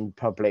out in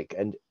public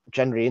and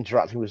generally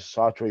interacting with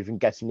society, or even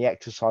getting the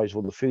exercise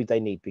or the food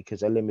they need, because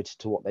they're limited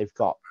to what they've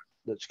got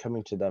that's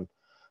coming to them.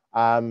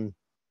 um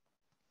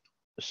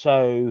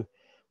so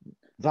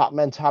that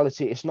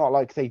mentality, it's not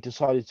like they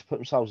decided to put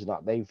themselves in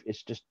that,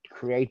 it's just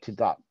created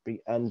that,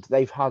 and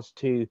they've had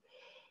to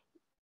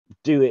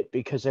do it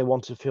because they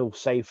want to feel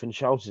safe and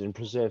sheltered and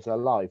preserve their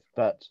life,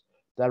 but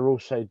they're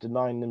also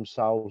denying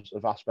themselves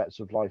of aspects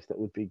of life that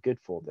would be good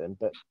for them.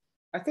 But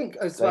I think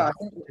as they well, I have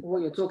think to,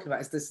 what you're talking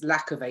about is this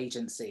lack of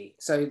agency.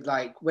 So,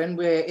 like, when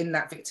we're in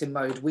that victim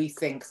mode, we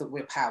think that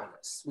we're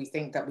powerless. We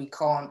think that we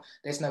can't,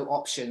 there's no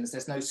options,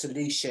 there's no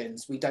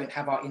solutions. We don't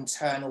have our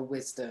internal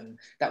wisdom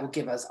that will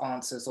give us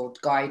answers or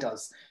guide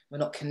us. We're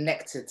not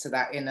connected to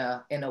that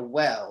inner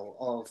well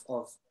of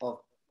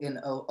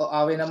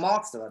our inner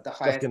master, the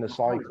stuck highest in a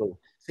intelligence. cycle.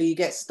 So you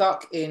get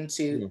stuck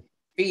into Mm.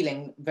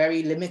 feeling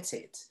very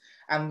limited,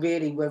 and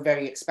really we're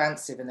very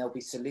expansive and there'll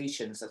be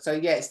solutions. So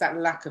yeah, it's that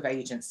lack of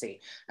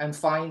agency and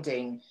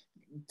finding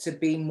to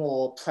be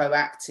more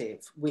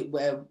proactive,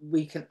 where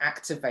we can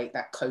activate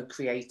that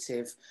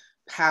co-creative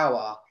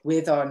power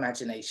with our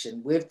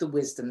imagination, with the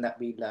wisdom that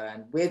we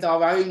learn, with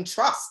our own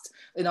trust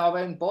in our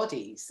own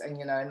bodies,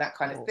 and and that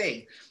kind of Oh,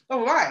 thing.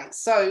 All right,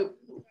 so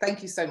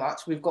thank you so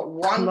much. We've got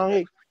can one.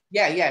 I?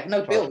 Yeah,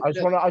 no, Sorry, Bill. I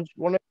just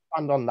want to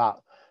expand on that.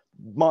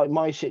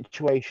 My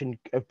situation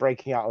of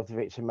breaking out of the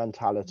victim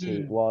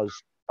mentality Mm,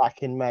 was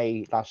back in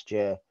May last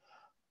year.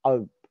 I,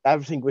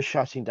 everything was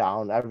shutting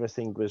down.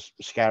 Everything was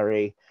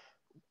scary.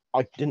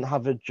 I didn't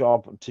have a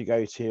job to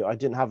go to. I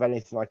didn't have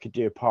anything I could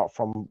do apart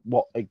from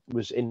what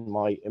was in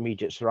my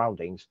immediate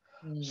surroundings.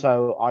 mm.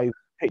 So I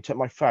picked up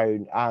my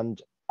phone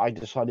and I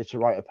decided to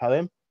write a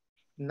poem.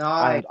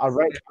 Nice. And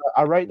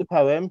I wrote the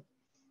poem,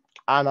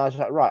 and I was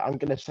like, right, I'm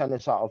going to send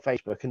this out on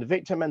Facebook. And the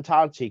victim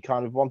mentality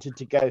kind of wanted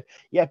to go,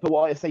 yeah, but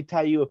what if they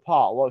tear you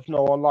apart? What if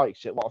no one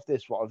likes it? What if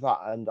this? What if that?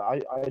 And I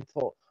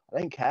thought, I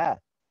don't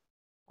care.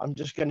 I'm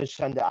just going to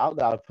send it out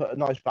there. I put a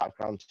nice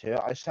background to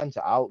it. I sent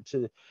it out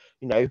to,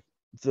 you know,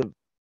 the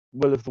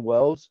will of the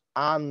world,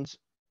 and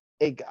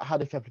it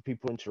had a couple of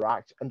people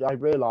interact. And I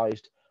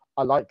realized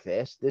I like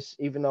this. This,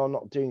 even though I'm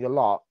not doing a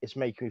lot, it's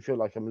making me feel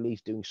like I'm at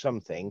least doing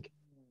something.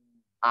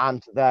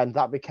 And then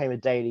that became a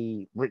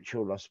daily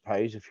ritual, I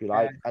suppose, if you Yeah.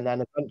 like. And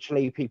then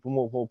eventually,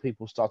 more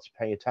people started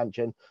paying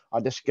attention. I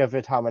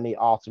discovered how many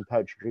art and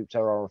poetry groups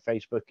there are on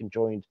Facebook and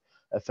joined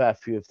a fair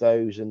few of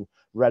those and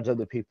read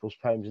other people's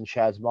poems and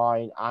shared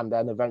mine. And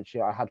then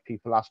eventually, I had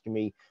people asking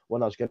me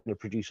when I was going to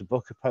produce a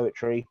book of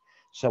poetry.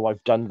 So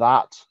I've done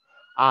that,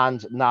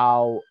 and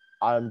now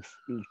I'm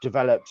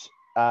developed.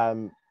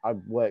 I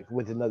work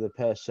with another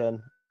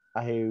person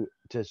who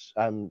does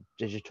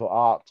digital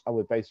art, and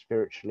we're both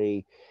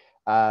spiritually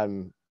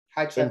um,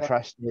 Hi, Trevor.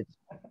 interested.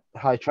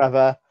 Hi,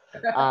 Trevor.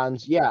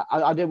 And yeah,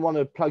 I didn't want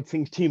to plug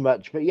things too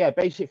much, but yeah,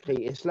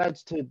 basically, it's led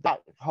to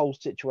that whole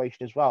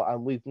situation as well,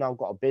 and we've now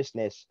got a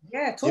business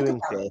Yeah, talk doing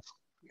about it. this.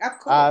 Of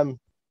course. Um,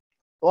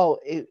 well,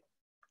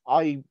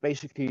 I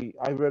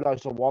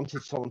realized I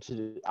wanted someone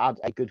to add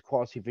a good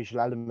quality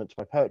visual element to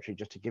my poetry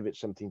just to give it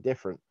something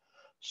different.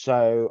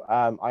 So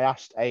I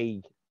asked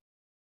a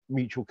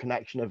mutual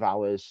connection of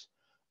ours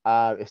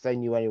if they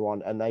knew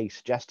anyone, and they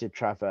suggested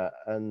Trevor.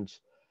 And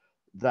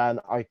then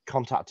I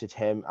contacted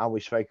him and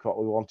we spoke what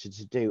we wanted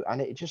to do,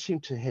 and it just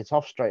seemed to hit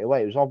off straight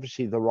away. It was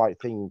obviously the right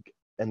thing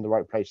in the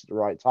right place at the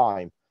right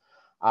time.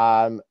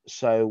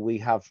 So we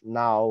have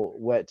now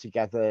worked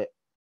together.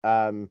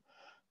 Um,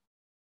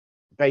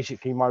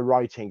 Basically, my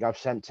writing I've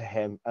sent to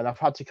him, and I've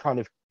had to kind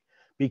of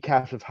be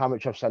careful of how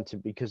much I've sent him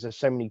because there's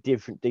so many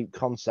different deep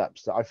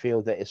concepts that I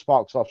feel that it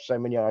sparks off so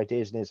many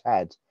ideas in his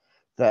head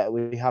that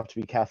we have to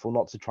be careful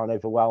not to try and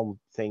overwhelm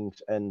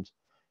things and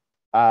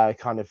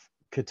kind of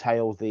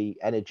curtail the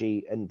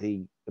energy and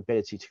the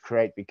ability to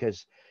create,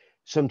 because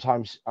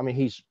sometimes, I mean,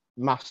 he's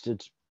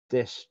mastered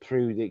this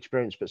through the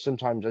experience, but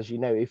sometimes, as you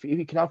know, if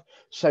you can have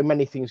so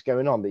many things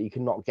going on that you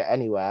cannot get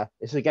anywhere,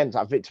 it's against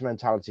that victim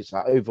mentality. It's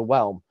that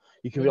overwhelm.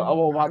 You can be like,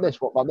 oh, what about this,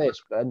 what about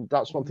this, and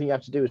that's one thing you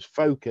have to do is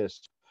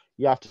focus.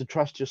 You have to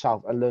trust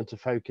yourself and learn to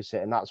focus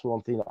it, and that's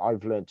one thing that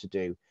I've learned to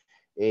do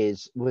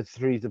is with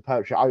through the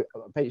poetry. I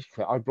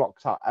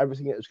blocked out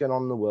everything that was going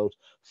on in the world,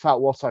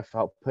 felt what I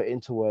felt, put it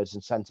into words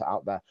and sent it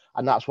out there.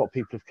 And that's what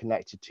people have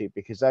connected to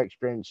because they're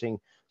experiencing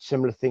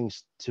similar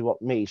things to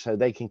what me, so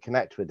they can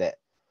connect with it.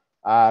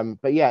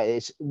 But yeah,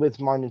 it's with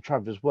mine and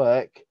Trevor's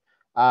work,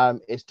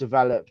 it's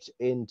developed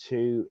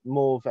into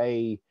more of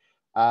a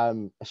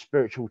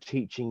spiritual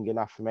teaching and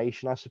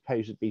affirmation, I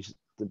suppose would be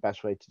the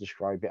best way to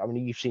describe it. I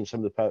mean, you've seen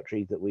some of the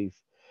poetry that we've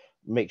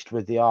mixed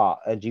with the art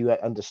and you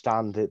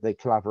understand the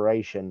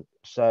collaboration.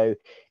 So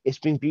it's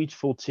been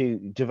beautiful to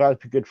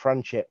develop a good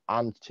friendship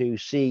and to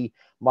see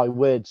my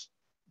words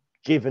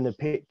given a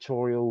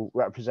pictorial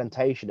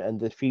representation and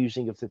the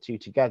fusing of the two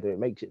together. It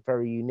makes it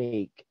very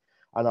unique,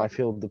 and I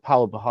feel the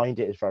power behind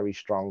it is very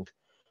strong.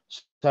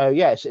 So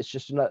yes,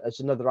 it's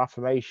another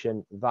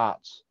affirmation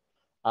that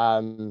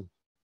um,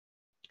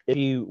 if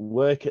you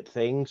work at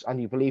things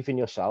and you believe in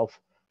yourself,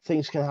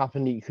 things can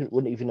happen that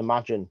wouldn't even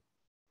imagine,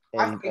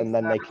 I and think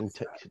then they can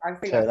I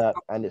think turn that's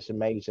up, and it's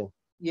amazing.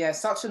 yeah,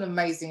 such an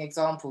amazing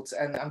example.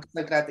 And I'm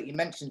so glad that you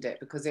mentioned it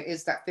because it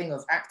is that thing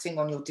of acting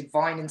on your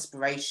divine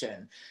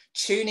inspiration,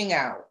 tuning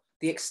out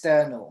the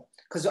external.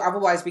 Because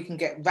otherwise we can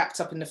get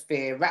wrapped up in the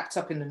fear, wrapped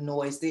up in the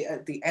noise,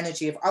 the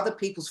energy of other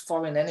people's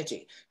foreign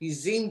energy. You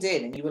zoomed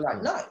in and you were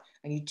like, no,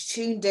 and you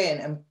tuned in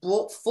and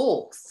brought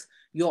forth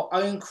your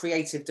own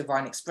creative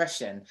divine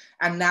expression.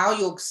 And now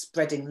you're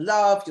spreading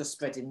love, you're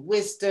spreading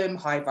wisdom,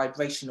 high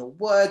vibrational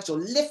words, you're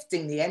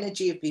lifting the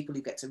energy of people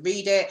who get to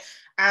read it.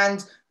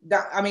 And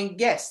that, I mean,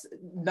 yes,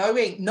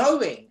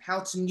 knowing how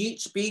to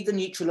be the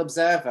neutral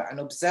observer and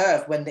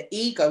observe when the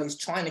ego is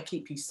trying to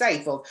keep you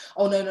safe of,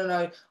 oh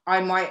no, I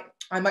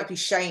might be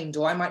shamed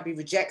or I might be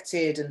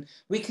rejected. And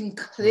we can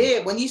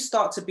clear when you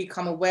start to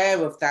become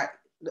aware of that,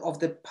 of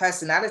the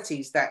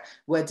personalities that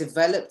were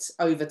developed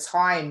over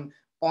time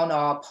on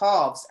our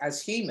paths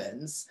as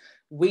humans,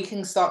 we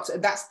can start to,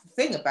 that's the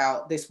thing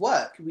about this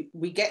work,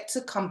 we get to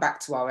come back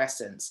to our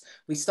essence.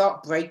 We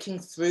start breaking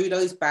through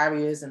those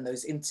barriers and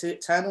those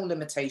internal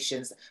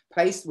limitations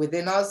placed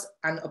within us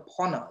and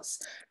upon us.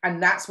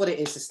 And that's what it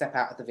is to step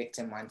out of the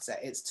victim mindset.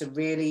 It's to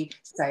really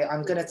say,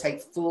 I'm going to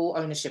take full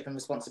ownership and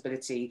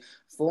responsibility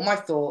for my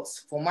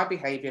thoughts, for my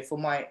behavior,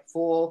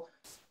 for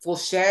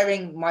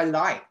sharing my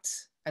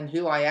light and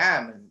who I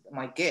am and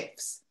my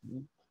gifts.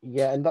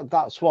 Yeah, and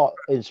that's what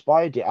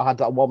inspired it. I had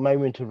that one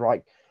moment of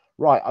right,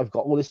 I've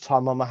got all this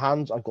time on my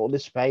hands, I've got all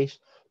this space.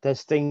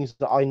 There's things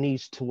that I need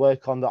to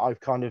work on that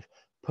I've kind of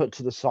put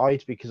to the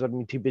side because I've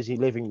been too busy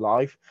living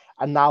life.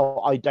 And now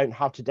I don't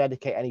have to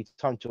dedicate any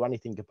time to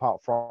anything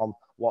apart from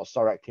what's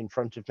directly in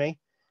front of me.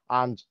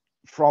 And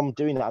from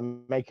doing that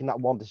and making that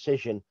one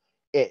decision,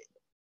 it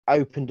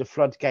opened a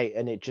floodgate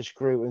and it just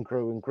grew and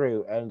grew and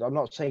grew. And I'm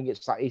not saying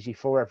it's that easy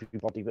for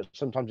everybody, but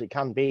sometimes it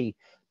can be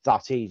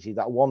that easy.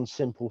 That one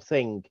simple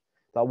thing,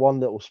 that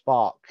one little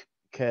spark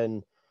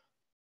can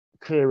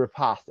clear a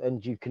path,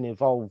 and you can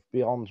evolve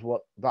beyond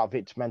what that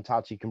victim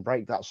mentality can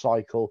break that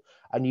cycle,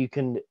 and you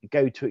can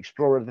go to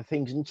explore other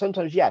things. And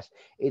sometimes, yes,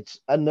 it's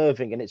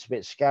unnerving and it's a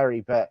bit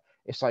scary, but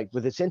it's like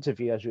with this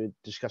interview, as we were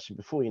discussing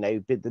before,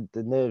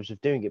 the nerves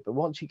of doing it. But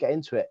once you get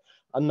into it,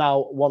 and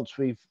now once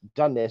we've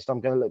done this,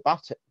 I'm going to look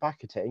back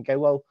at it and go,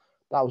 well,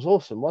 that was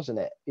awesome, wasn't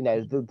it?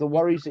 The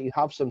worries that you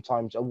have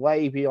sometimes are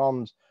way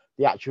beyond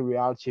the actual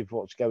reality of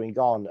what's going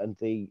on and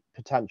the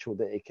potential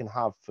that it can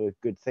have for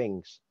good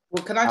things.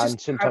 Well, can I just,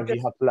 And sometimes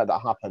you have to let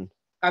that happen.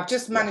 I've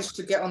just managed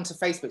to get onto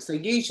Facebook. So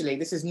usually,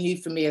 this is new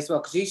for me as well,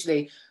 because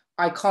usually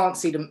I can't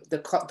see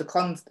the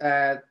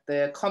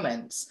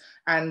comments.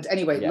 And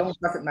anyway, Yes. long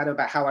doesn't matter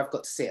about how I've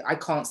got to see it. I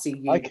can't see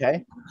you.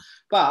 Okay.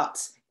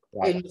 But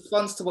Right. in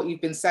response to what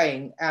you've been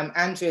saying,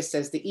 Andrea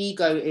says the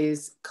ego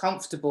is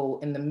comfortable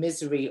in the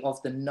misery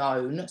of the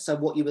known. So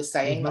what you were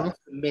saying, like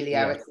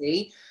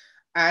familiarity.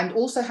 And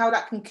also how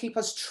that can keep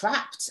us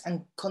trapped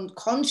and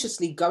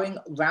consciously going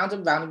round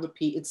and round in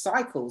repeated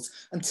cycles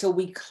until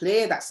we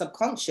clear that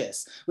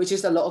subconscious, which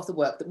is a lot of the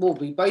work that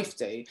we both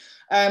do.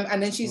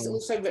 And then she's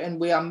also written,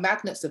 we are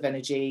magnets of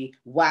energy.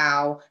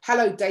 Wow.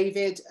 Hello,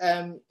 David.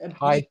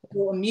 Hi.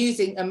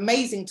 Amusing,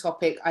 amazing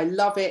topic. I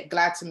love it.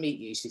 Glad to meet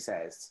you, she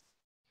says.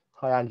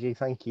 Hi, Angie.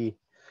 Thank you.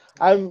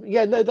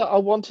 Yeah, no, that I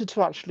wanted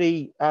to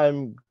actually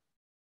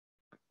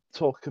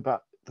talk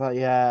about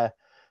the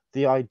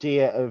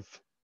idea of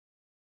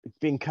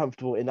being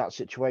comfortable in that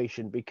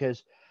situation,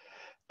 because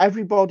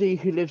everybody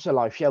who lives a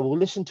life, will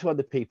listen to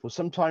other people.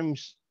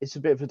 Sometimes it's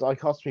a bit of a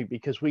dichotomy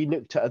because we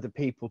look to other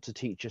people to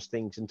teach us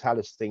things and tell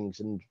us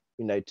things and,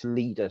 to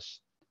lead us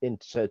in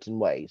certain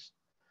ways.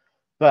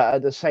 But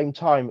at the same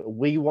time,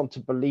 we want to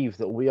believe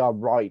that we are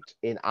right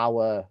in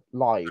our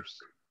lives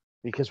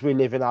because we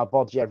live in our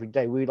body every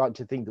day. We like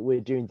to think that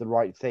we're doing the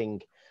right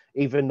thing,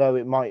 even though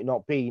it might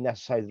not be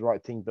necessarily the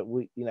right thing. But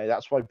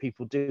that's why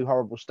people do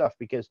horrible stuff,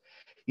 because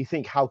you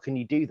think, how can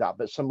you do that?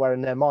 But somewhere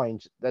in their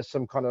mind, there's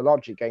some kind of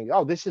logic going,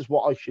 oh, this is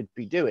what I should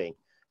be doing.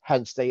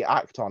 Hence, they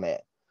act on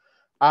it.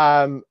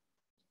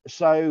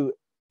 So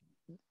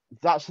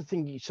that's the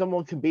thing.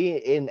 Someone can be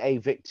in a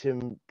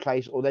victim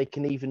place, or they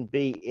can even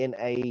be in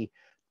a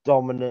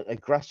dominant,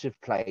 aggressive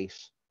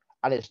place,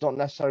 and it's not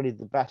necessarily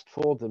the best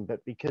for them,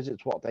 but because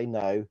it's what they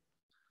know,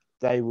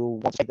 they will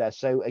want to stay there.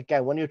 So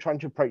again, when you're trying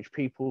to approach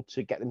people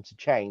to get them to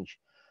change,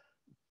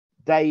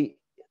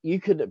 you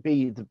could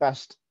be the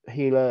best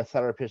healer,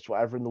 therapist,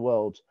 whatever in the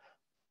world,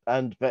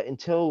 but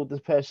until the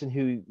person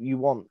who you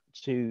want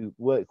to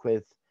work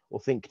with or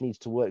think needs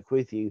to work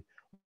with you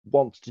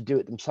wants to do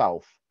it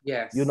themselves,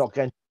 you're not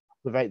going to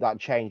motivate that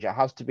change. It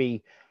has to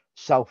be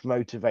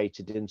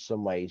self-motivated in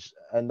some ways,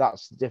 and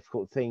that's the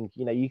difficult thing.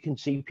 You can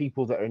see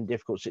people that are in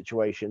difficult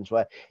situations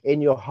where in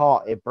your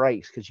heart it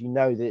breaks because you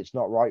know that it's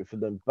not right for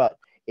them, but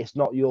it's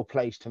not your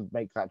place to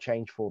make that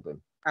change for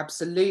them.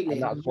 Absolutely.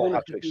 And that's what I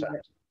have to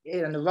accept.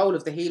 And the role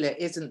of the healer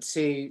isn't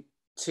to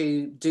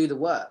do the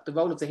work. The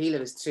role of the healer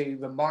is to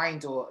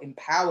remind or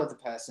empower the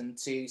person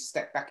to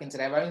step back into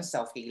their own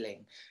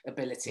self-healing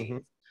ability.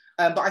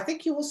 But I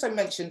think you also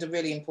mentioned a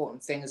really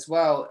important thing as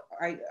well.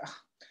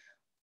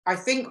 I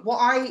think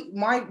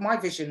my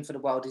vision for the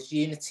world is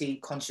unity,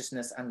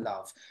 consciousness, and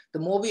love. The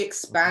more we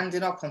expand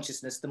in our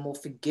consciousness, the more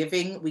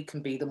forgiving we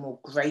can be, the more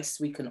grace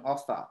we can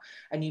offer.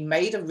 And you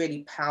made a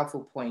really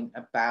powerful point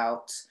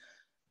about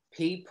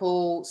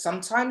people.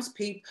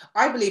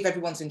 I believe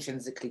everyone's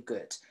intrinsically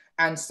good.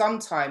 And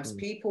sometimes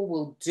people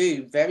will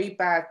do very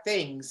bad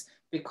things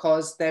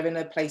because they're in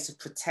a place of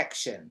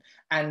protection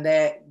and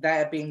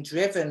they're being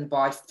driven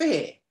by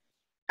fear.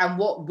 And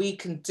what we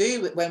can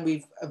do when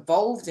we've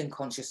evolved in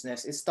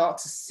consciousness is start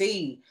to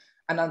see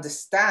and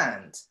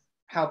understand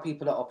how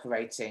people are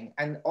operating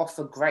and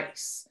offer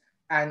grace.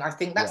 And I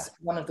think that's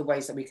one of the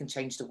ways that we can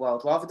change the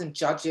world. Rather than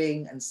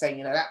judging and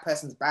saying, that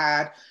person's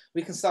bad,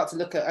 we can start to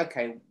look at,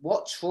 okay,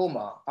 what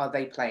trauma are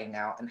they playing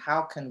out and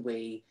how can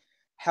we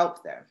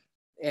help them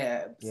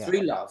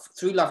through love,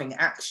 through loving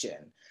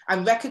action,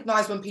 and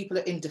recognize when people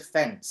are in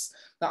defense.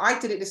 Now, I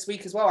did it this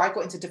week as well. I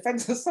got into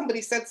defense.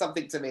 Somebody said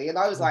something to me and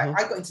I was like,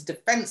 I got into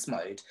defense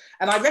mode,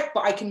 and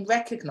but I can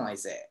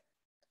recognize it.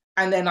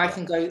 And then I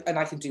can go and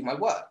I can do my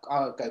work.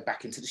 I'll go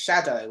back into the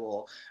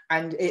shadow,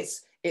 and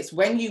it's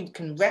when you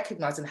can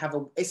recognize and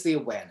it's the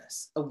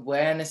awareness.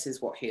 Awareness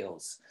is what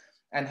heals,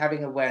 and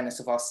having awareness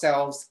of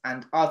ourselves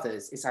and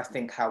others is, I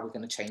think, how we're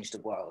going to change the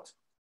world.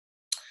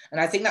 And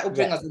I think that will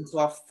bring us into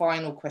our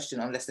final question,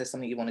 unless there's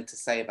something you wanted to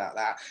say about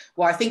that.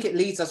 Well, I think it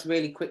leads us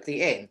really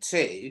quickly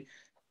into,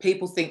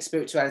 people think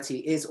spirituality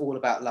is all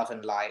about love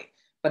and light,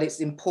 but it's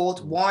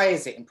important. Why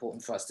is it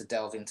important for us to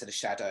delve into the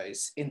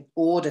shadows in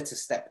order to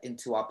step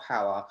into our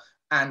power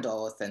and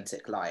our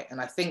authentic light?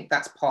 And I think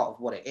that's part of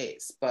what it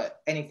is.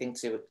 But anything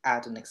to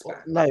add and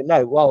expand?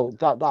 No. Well,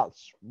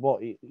 that's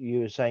what you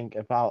were saying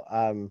about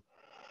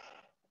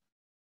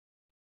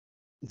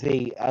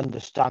the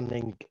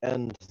understanding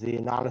and the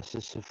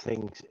analysis of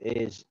things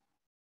is,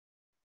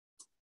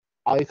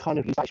 I kind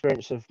of use that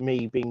experience of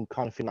me being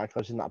kind of feeling like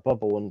I was in that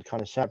bubble and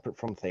kind of separate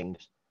from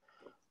things.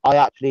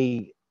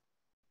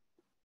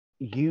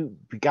 You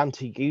began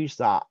to use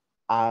that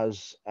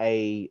as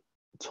a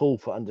tool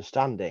for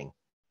understanding,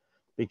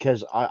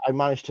 because I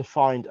managed to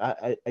find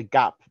a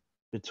gap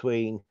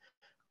between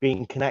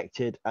being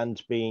connected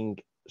and being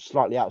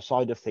slightly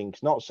outside of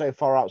things, not so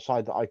far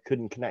outside that I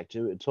couldn't connect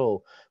to it at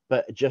all,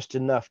 but just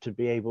enough to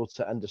be able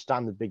to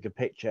understand the bigger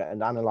picture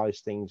and analyze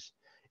things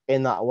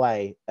in that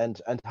way,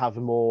 and have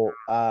a more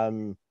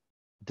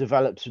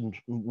developed and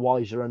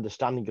wiser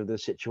understanding of the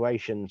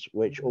situations,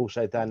 which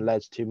also then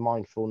led to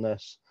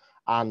mindfulness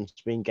and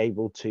being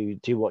able to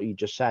do what you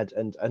just said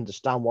and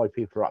understand why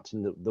people are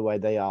acting the way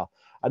they are.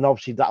 And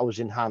obviously that was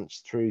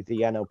enhanced through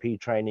the NLP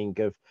training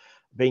of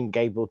being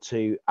able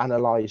to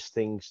analyze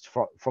things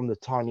from the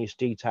tiniest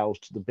details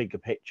to the bigger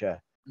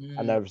picture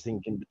and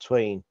everything in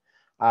between.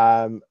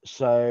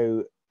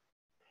 So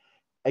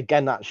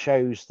again, that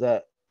shows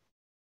that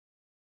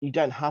you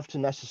don't have to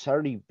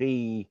necessarily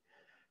be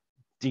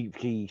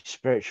deeply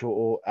spiritual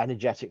or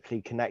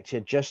energetically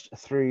connected, just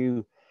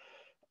through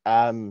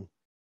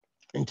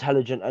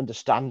intelligent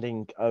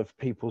understanding of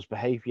people's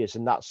behaviors.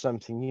 And that's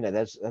something, you know,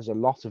 there's a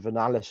lot of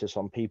analysis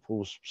on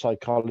people's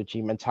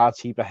psychology,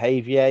 mentality,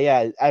 behavior.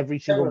 Yeah, every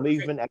single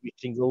movement, every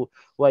single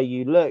way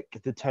you look,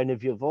 the tone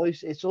of your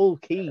voice, it's all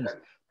keys.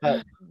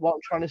 But what I'm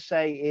trying to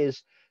say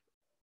is,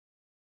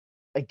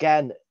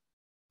 again,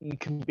 you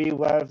can be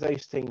aware of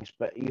those things,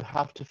 but you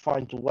have to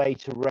find a way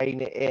to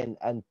rein it in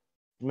and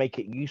make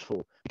it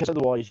useful, because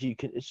otherwise you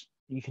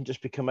can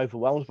just become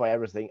overwhelmed by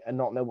everything and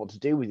not know what to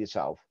do with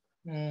yourself.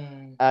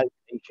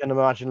 You can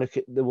imagine, look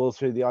at the world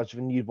through the eyes of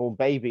a newborn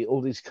baby,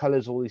 all these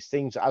colors, all these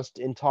things, as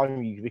in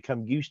time you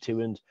become used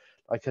to, and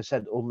like I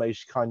said,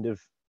 almost kind of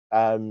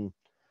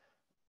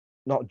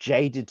not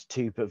jaded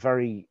to, but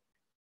very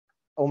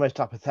almost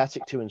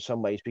apathetic to in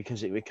some ways,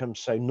 because it becomes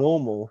so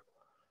normal.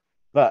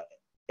 But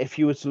if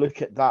you were to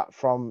look at that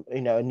from,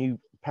 you know, a new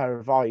pair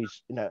of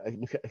eyes, you know,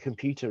 look at a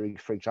computer,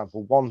 for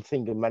example, one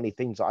thing of many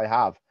things that I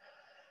have,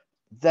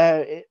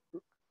 they're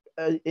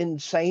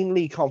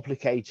insanely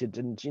complicated,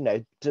 and you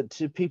know,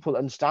 to people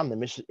understand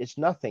them, it's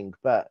nothing.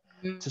 But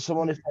to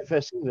someone, if they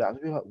first see that,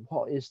 they'd be like,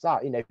 what is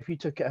that? You know, if you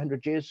took it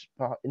 100 years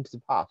into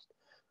the past,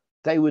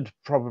 they would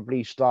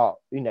probably start,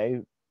 you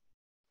know,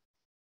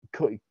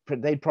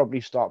 they'd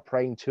probably start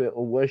praying to it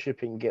or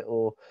worshipping it,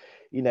 or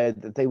you know,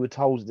 that they were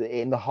told that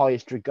in the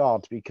highest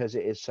regard because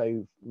it is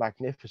so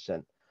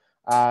magnificent.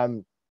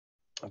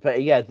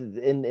 But yeah,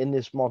 in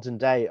this modern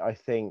day, I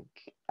think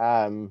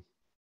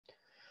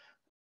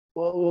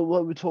well,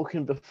 what we were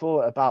talking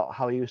before about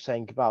how you were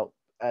saying about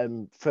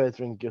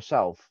furthering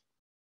yourself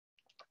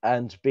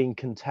and being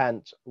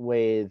content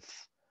with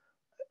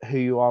who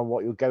you are and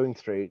what you're going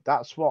through.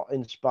 That's what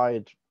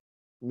inspired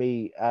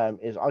me.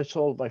 Is I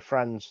saw my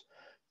friends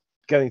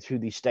going through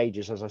these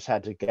stages, as I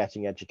said, of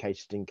getting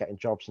educated and getting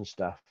jobs and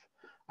stuff.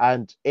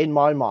 And in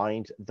my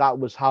mind, that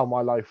was how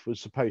my life was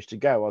supposed to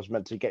go. I was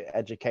meant to get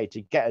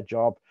educated, get a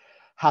job,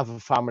 have a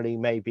family,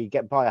 maybe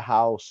buy a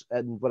house,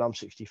 and when I'm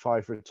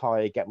 65,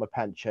 retire, get my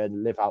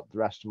pension, live out the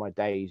rest of my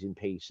days in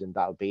peace, and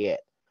that would be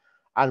it.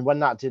 And when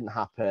that didn't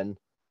happen,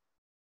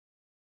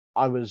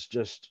 I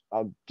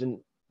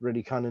didn't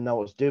really kind of know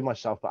what to do with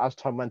myself. But as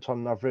time went on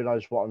and I've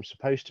realized what I'm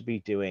supposed to be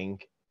doing,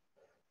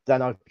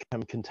 then I've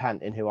become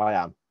content in who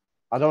I am.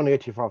 I don't want to go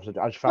too far.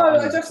 I just felt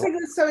I just think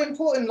it's so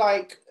important.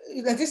 Like,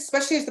 you know, this,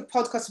 especially as the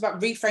podcast about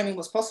reframing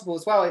what's possible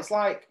as well. It's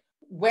like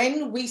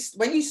when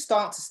you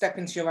start to step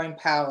into your own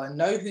power and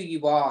know who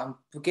you are and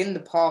begin the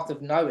path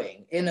of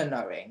knowing, inner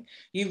knowing,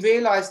 you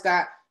realize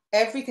that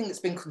everything that's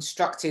been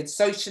constructed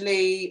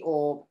socially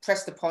or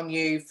pressed upon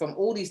you from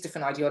all these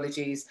different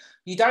ideologies,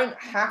 you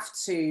don't have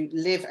to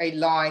live a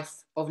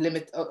life of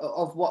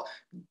what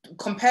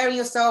comparing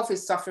yourself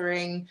is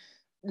suffering.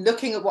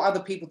 Looking at what other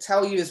people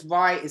tell you is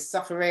right is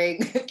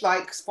suffering.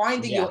 Like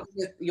finding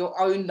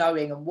your own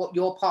knowing and what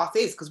your path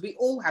is, because we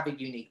all have a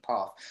unique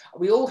path.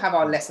 We all have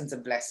our lessons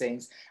and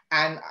blessings,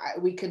 and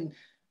we can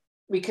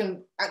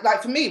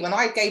like, for me, when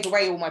I gave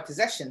away all my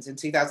possessions in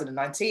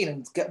 2019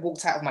 and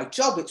walked out of my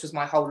job, which was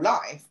my whole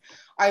life,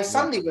 I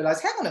suddenly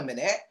realized, hang on a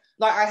minute.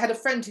 Like, I had a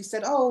friend who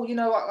said, oh, you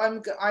know,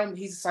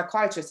 he's a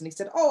psychiatrist, and he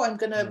said, oh, I'm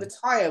going to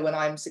retire when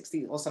I'm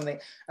 60 or something.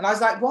 And I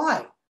was like,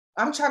 why?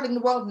 I'm traveling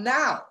the world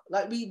now.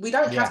 Like, we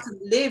don't have to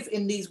live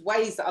in these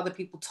ways that other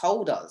people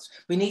told us.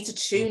 We need to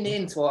tune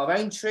in to our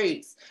own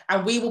truth,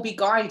 and we will be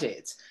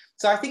guided.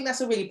 So I think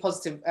that's a really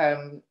positive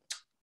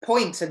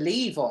point to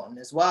leave on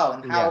as well,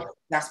 and how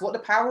that's what the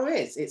power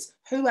is. It's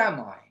who am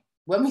I?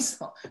 When we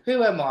start,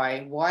 who am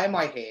I? Why am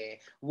I here?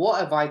 What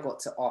have I got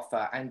to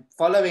offer? And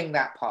following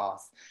that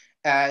path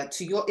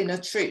to your inner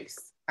truth.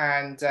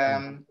 And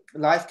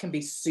life can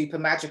be super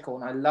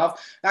magical. And I love,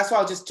 that's why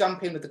I'll just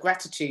jump in with the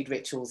gratitude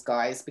rituals,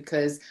 guys,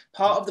 because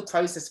part of the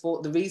process, for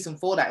the reason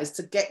for that, is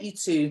to get you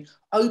to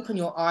open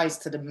your eyes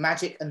to the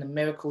magic and the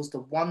miracles,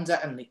 the wonder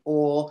and the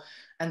awe,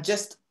 and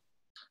just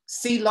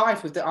see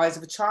life with the eyes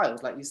of a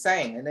child, like you're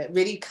saying. And it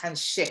really can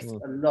shift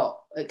a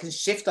lot. It can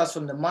shift us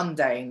from the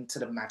mundane to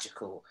the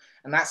magical.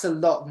 And that's a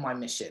lot of my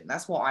mission.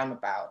 That's what I'm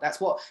about.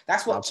 That's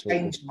what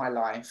changed my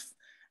life.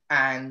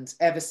 And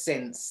ever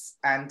since,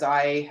 and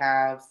I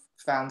have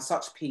found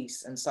such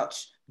peace and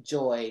such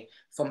joy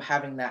from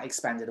having that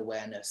expanded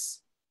awareness.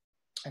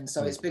 And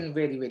so it's been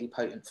really, really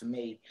potent for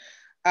me.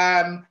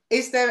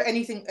 Is there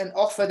anything, an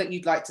offer that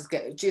you'd like to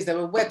get? Is there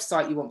a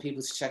website you want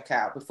people to check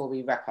out before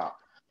we wrap up?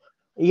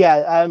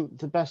 Yeah,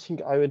 the best thing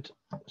I would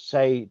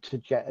say to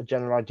get a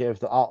general idea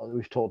of the art that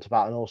we've talked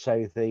about, and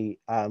also the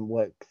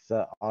work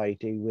that I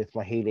do with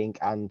my healing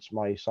and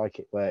my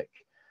psychic work,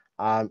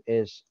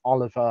 is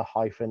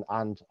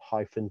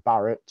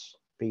Oliver-and-Barrett,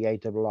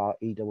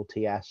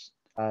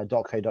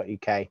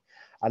 BARRETTS.co.uk,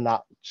 and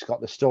that's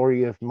got the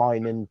story of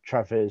mine and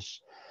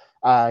Trevor's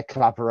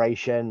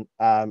collaboration.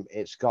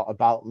 It's got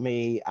about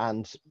me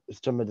and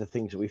some of the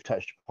things that we've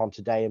touched upon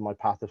today in my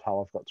path of how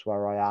I've got to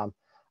where I am,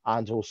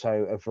 and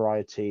also a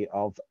variety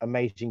of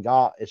amazing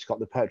art. It's got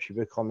the poetry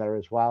book on there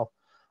as well.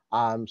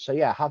 So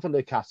yeah, have a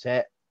look at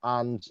it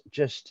and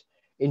just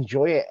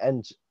enjoy it.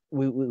 And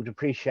we would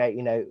appreciate,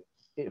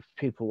 if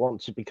people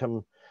want to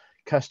become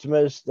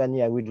customers, then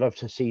yeah, we'd love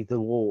to see the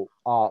wall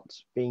art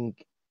being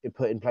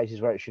put in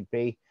places where it should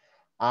be.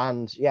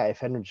 And yeah,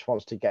 if anyone just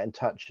wants to get in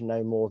touch and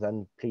know more,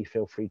 then please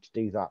feel free to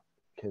do that,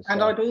 because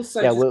And I'd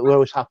also yeah, we're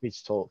always happy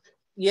to talk.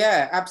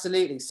 Yeah,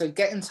 absolutely. So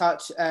get in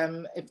touch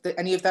if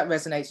any of that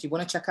resonates. You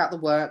want to check out the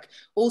work.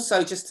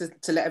 Also, just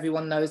to let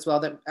everyone know as well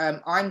that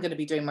I'm going to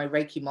be doing my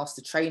Reiki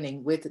Master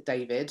training with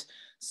David.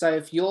 So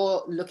if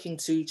you're looking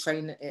to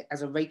train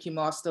as a Reiki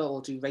Master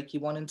or do Reiki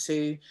 1 and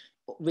 2,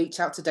 reach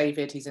out to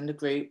David. He's in the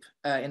group,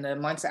 in the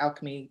Mindset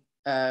Alchemy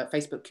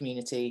Facebook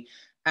community,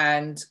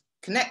 and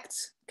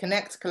connect,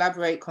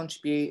 collaborate,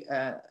 contribute.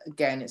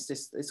 Again,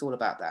 it's all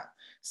about that.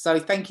 So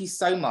thank you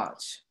so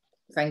much.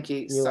 Thank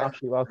you. You're So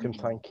actually welcome.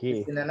 Thank you.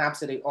 it's been an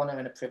absolute honor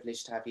and a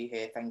privilege to have you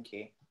here. Thank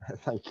you.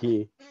 Thank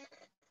you.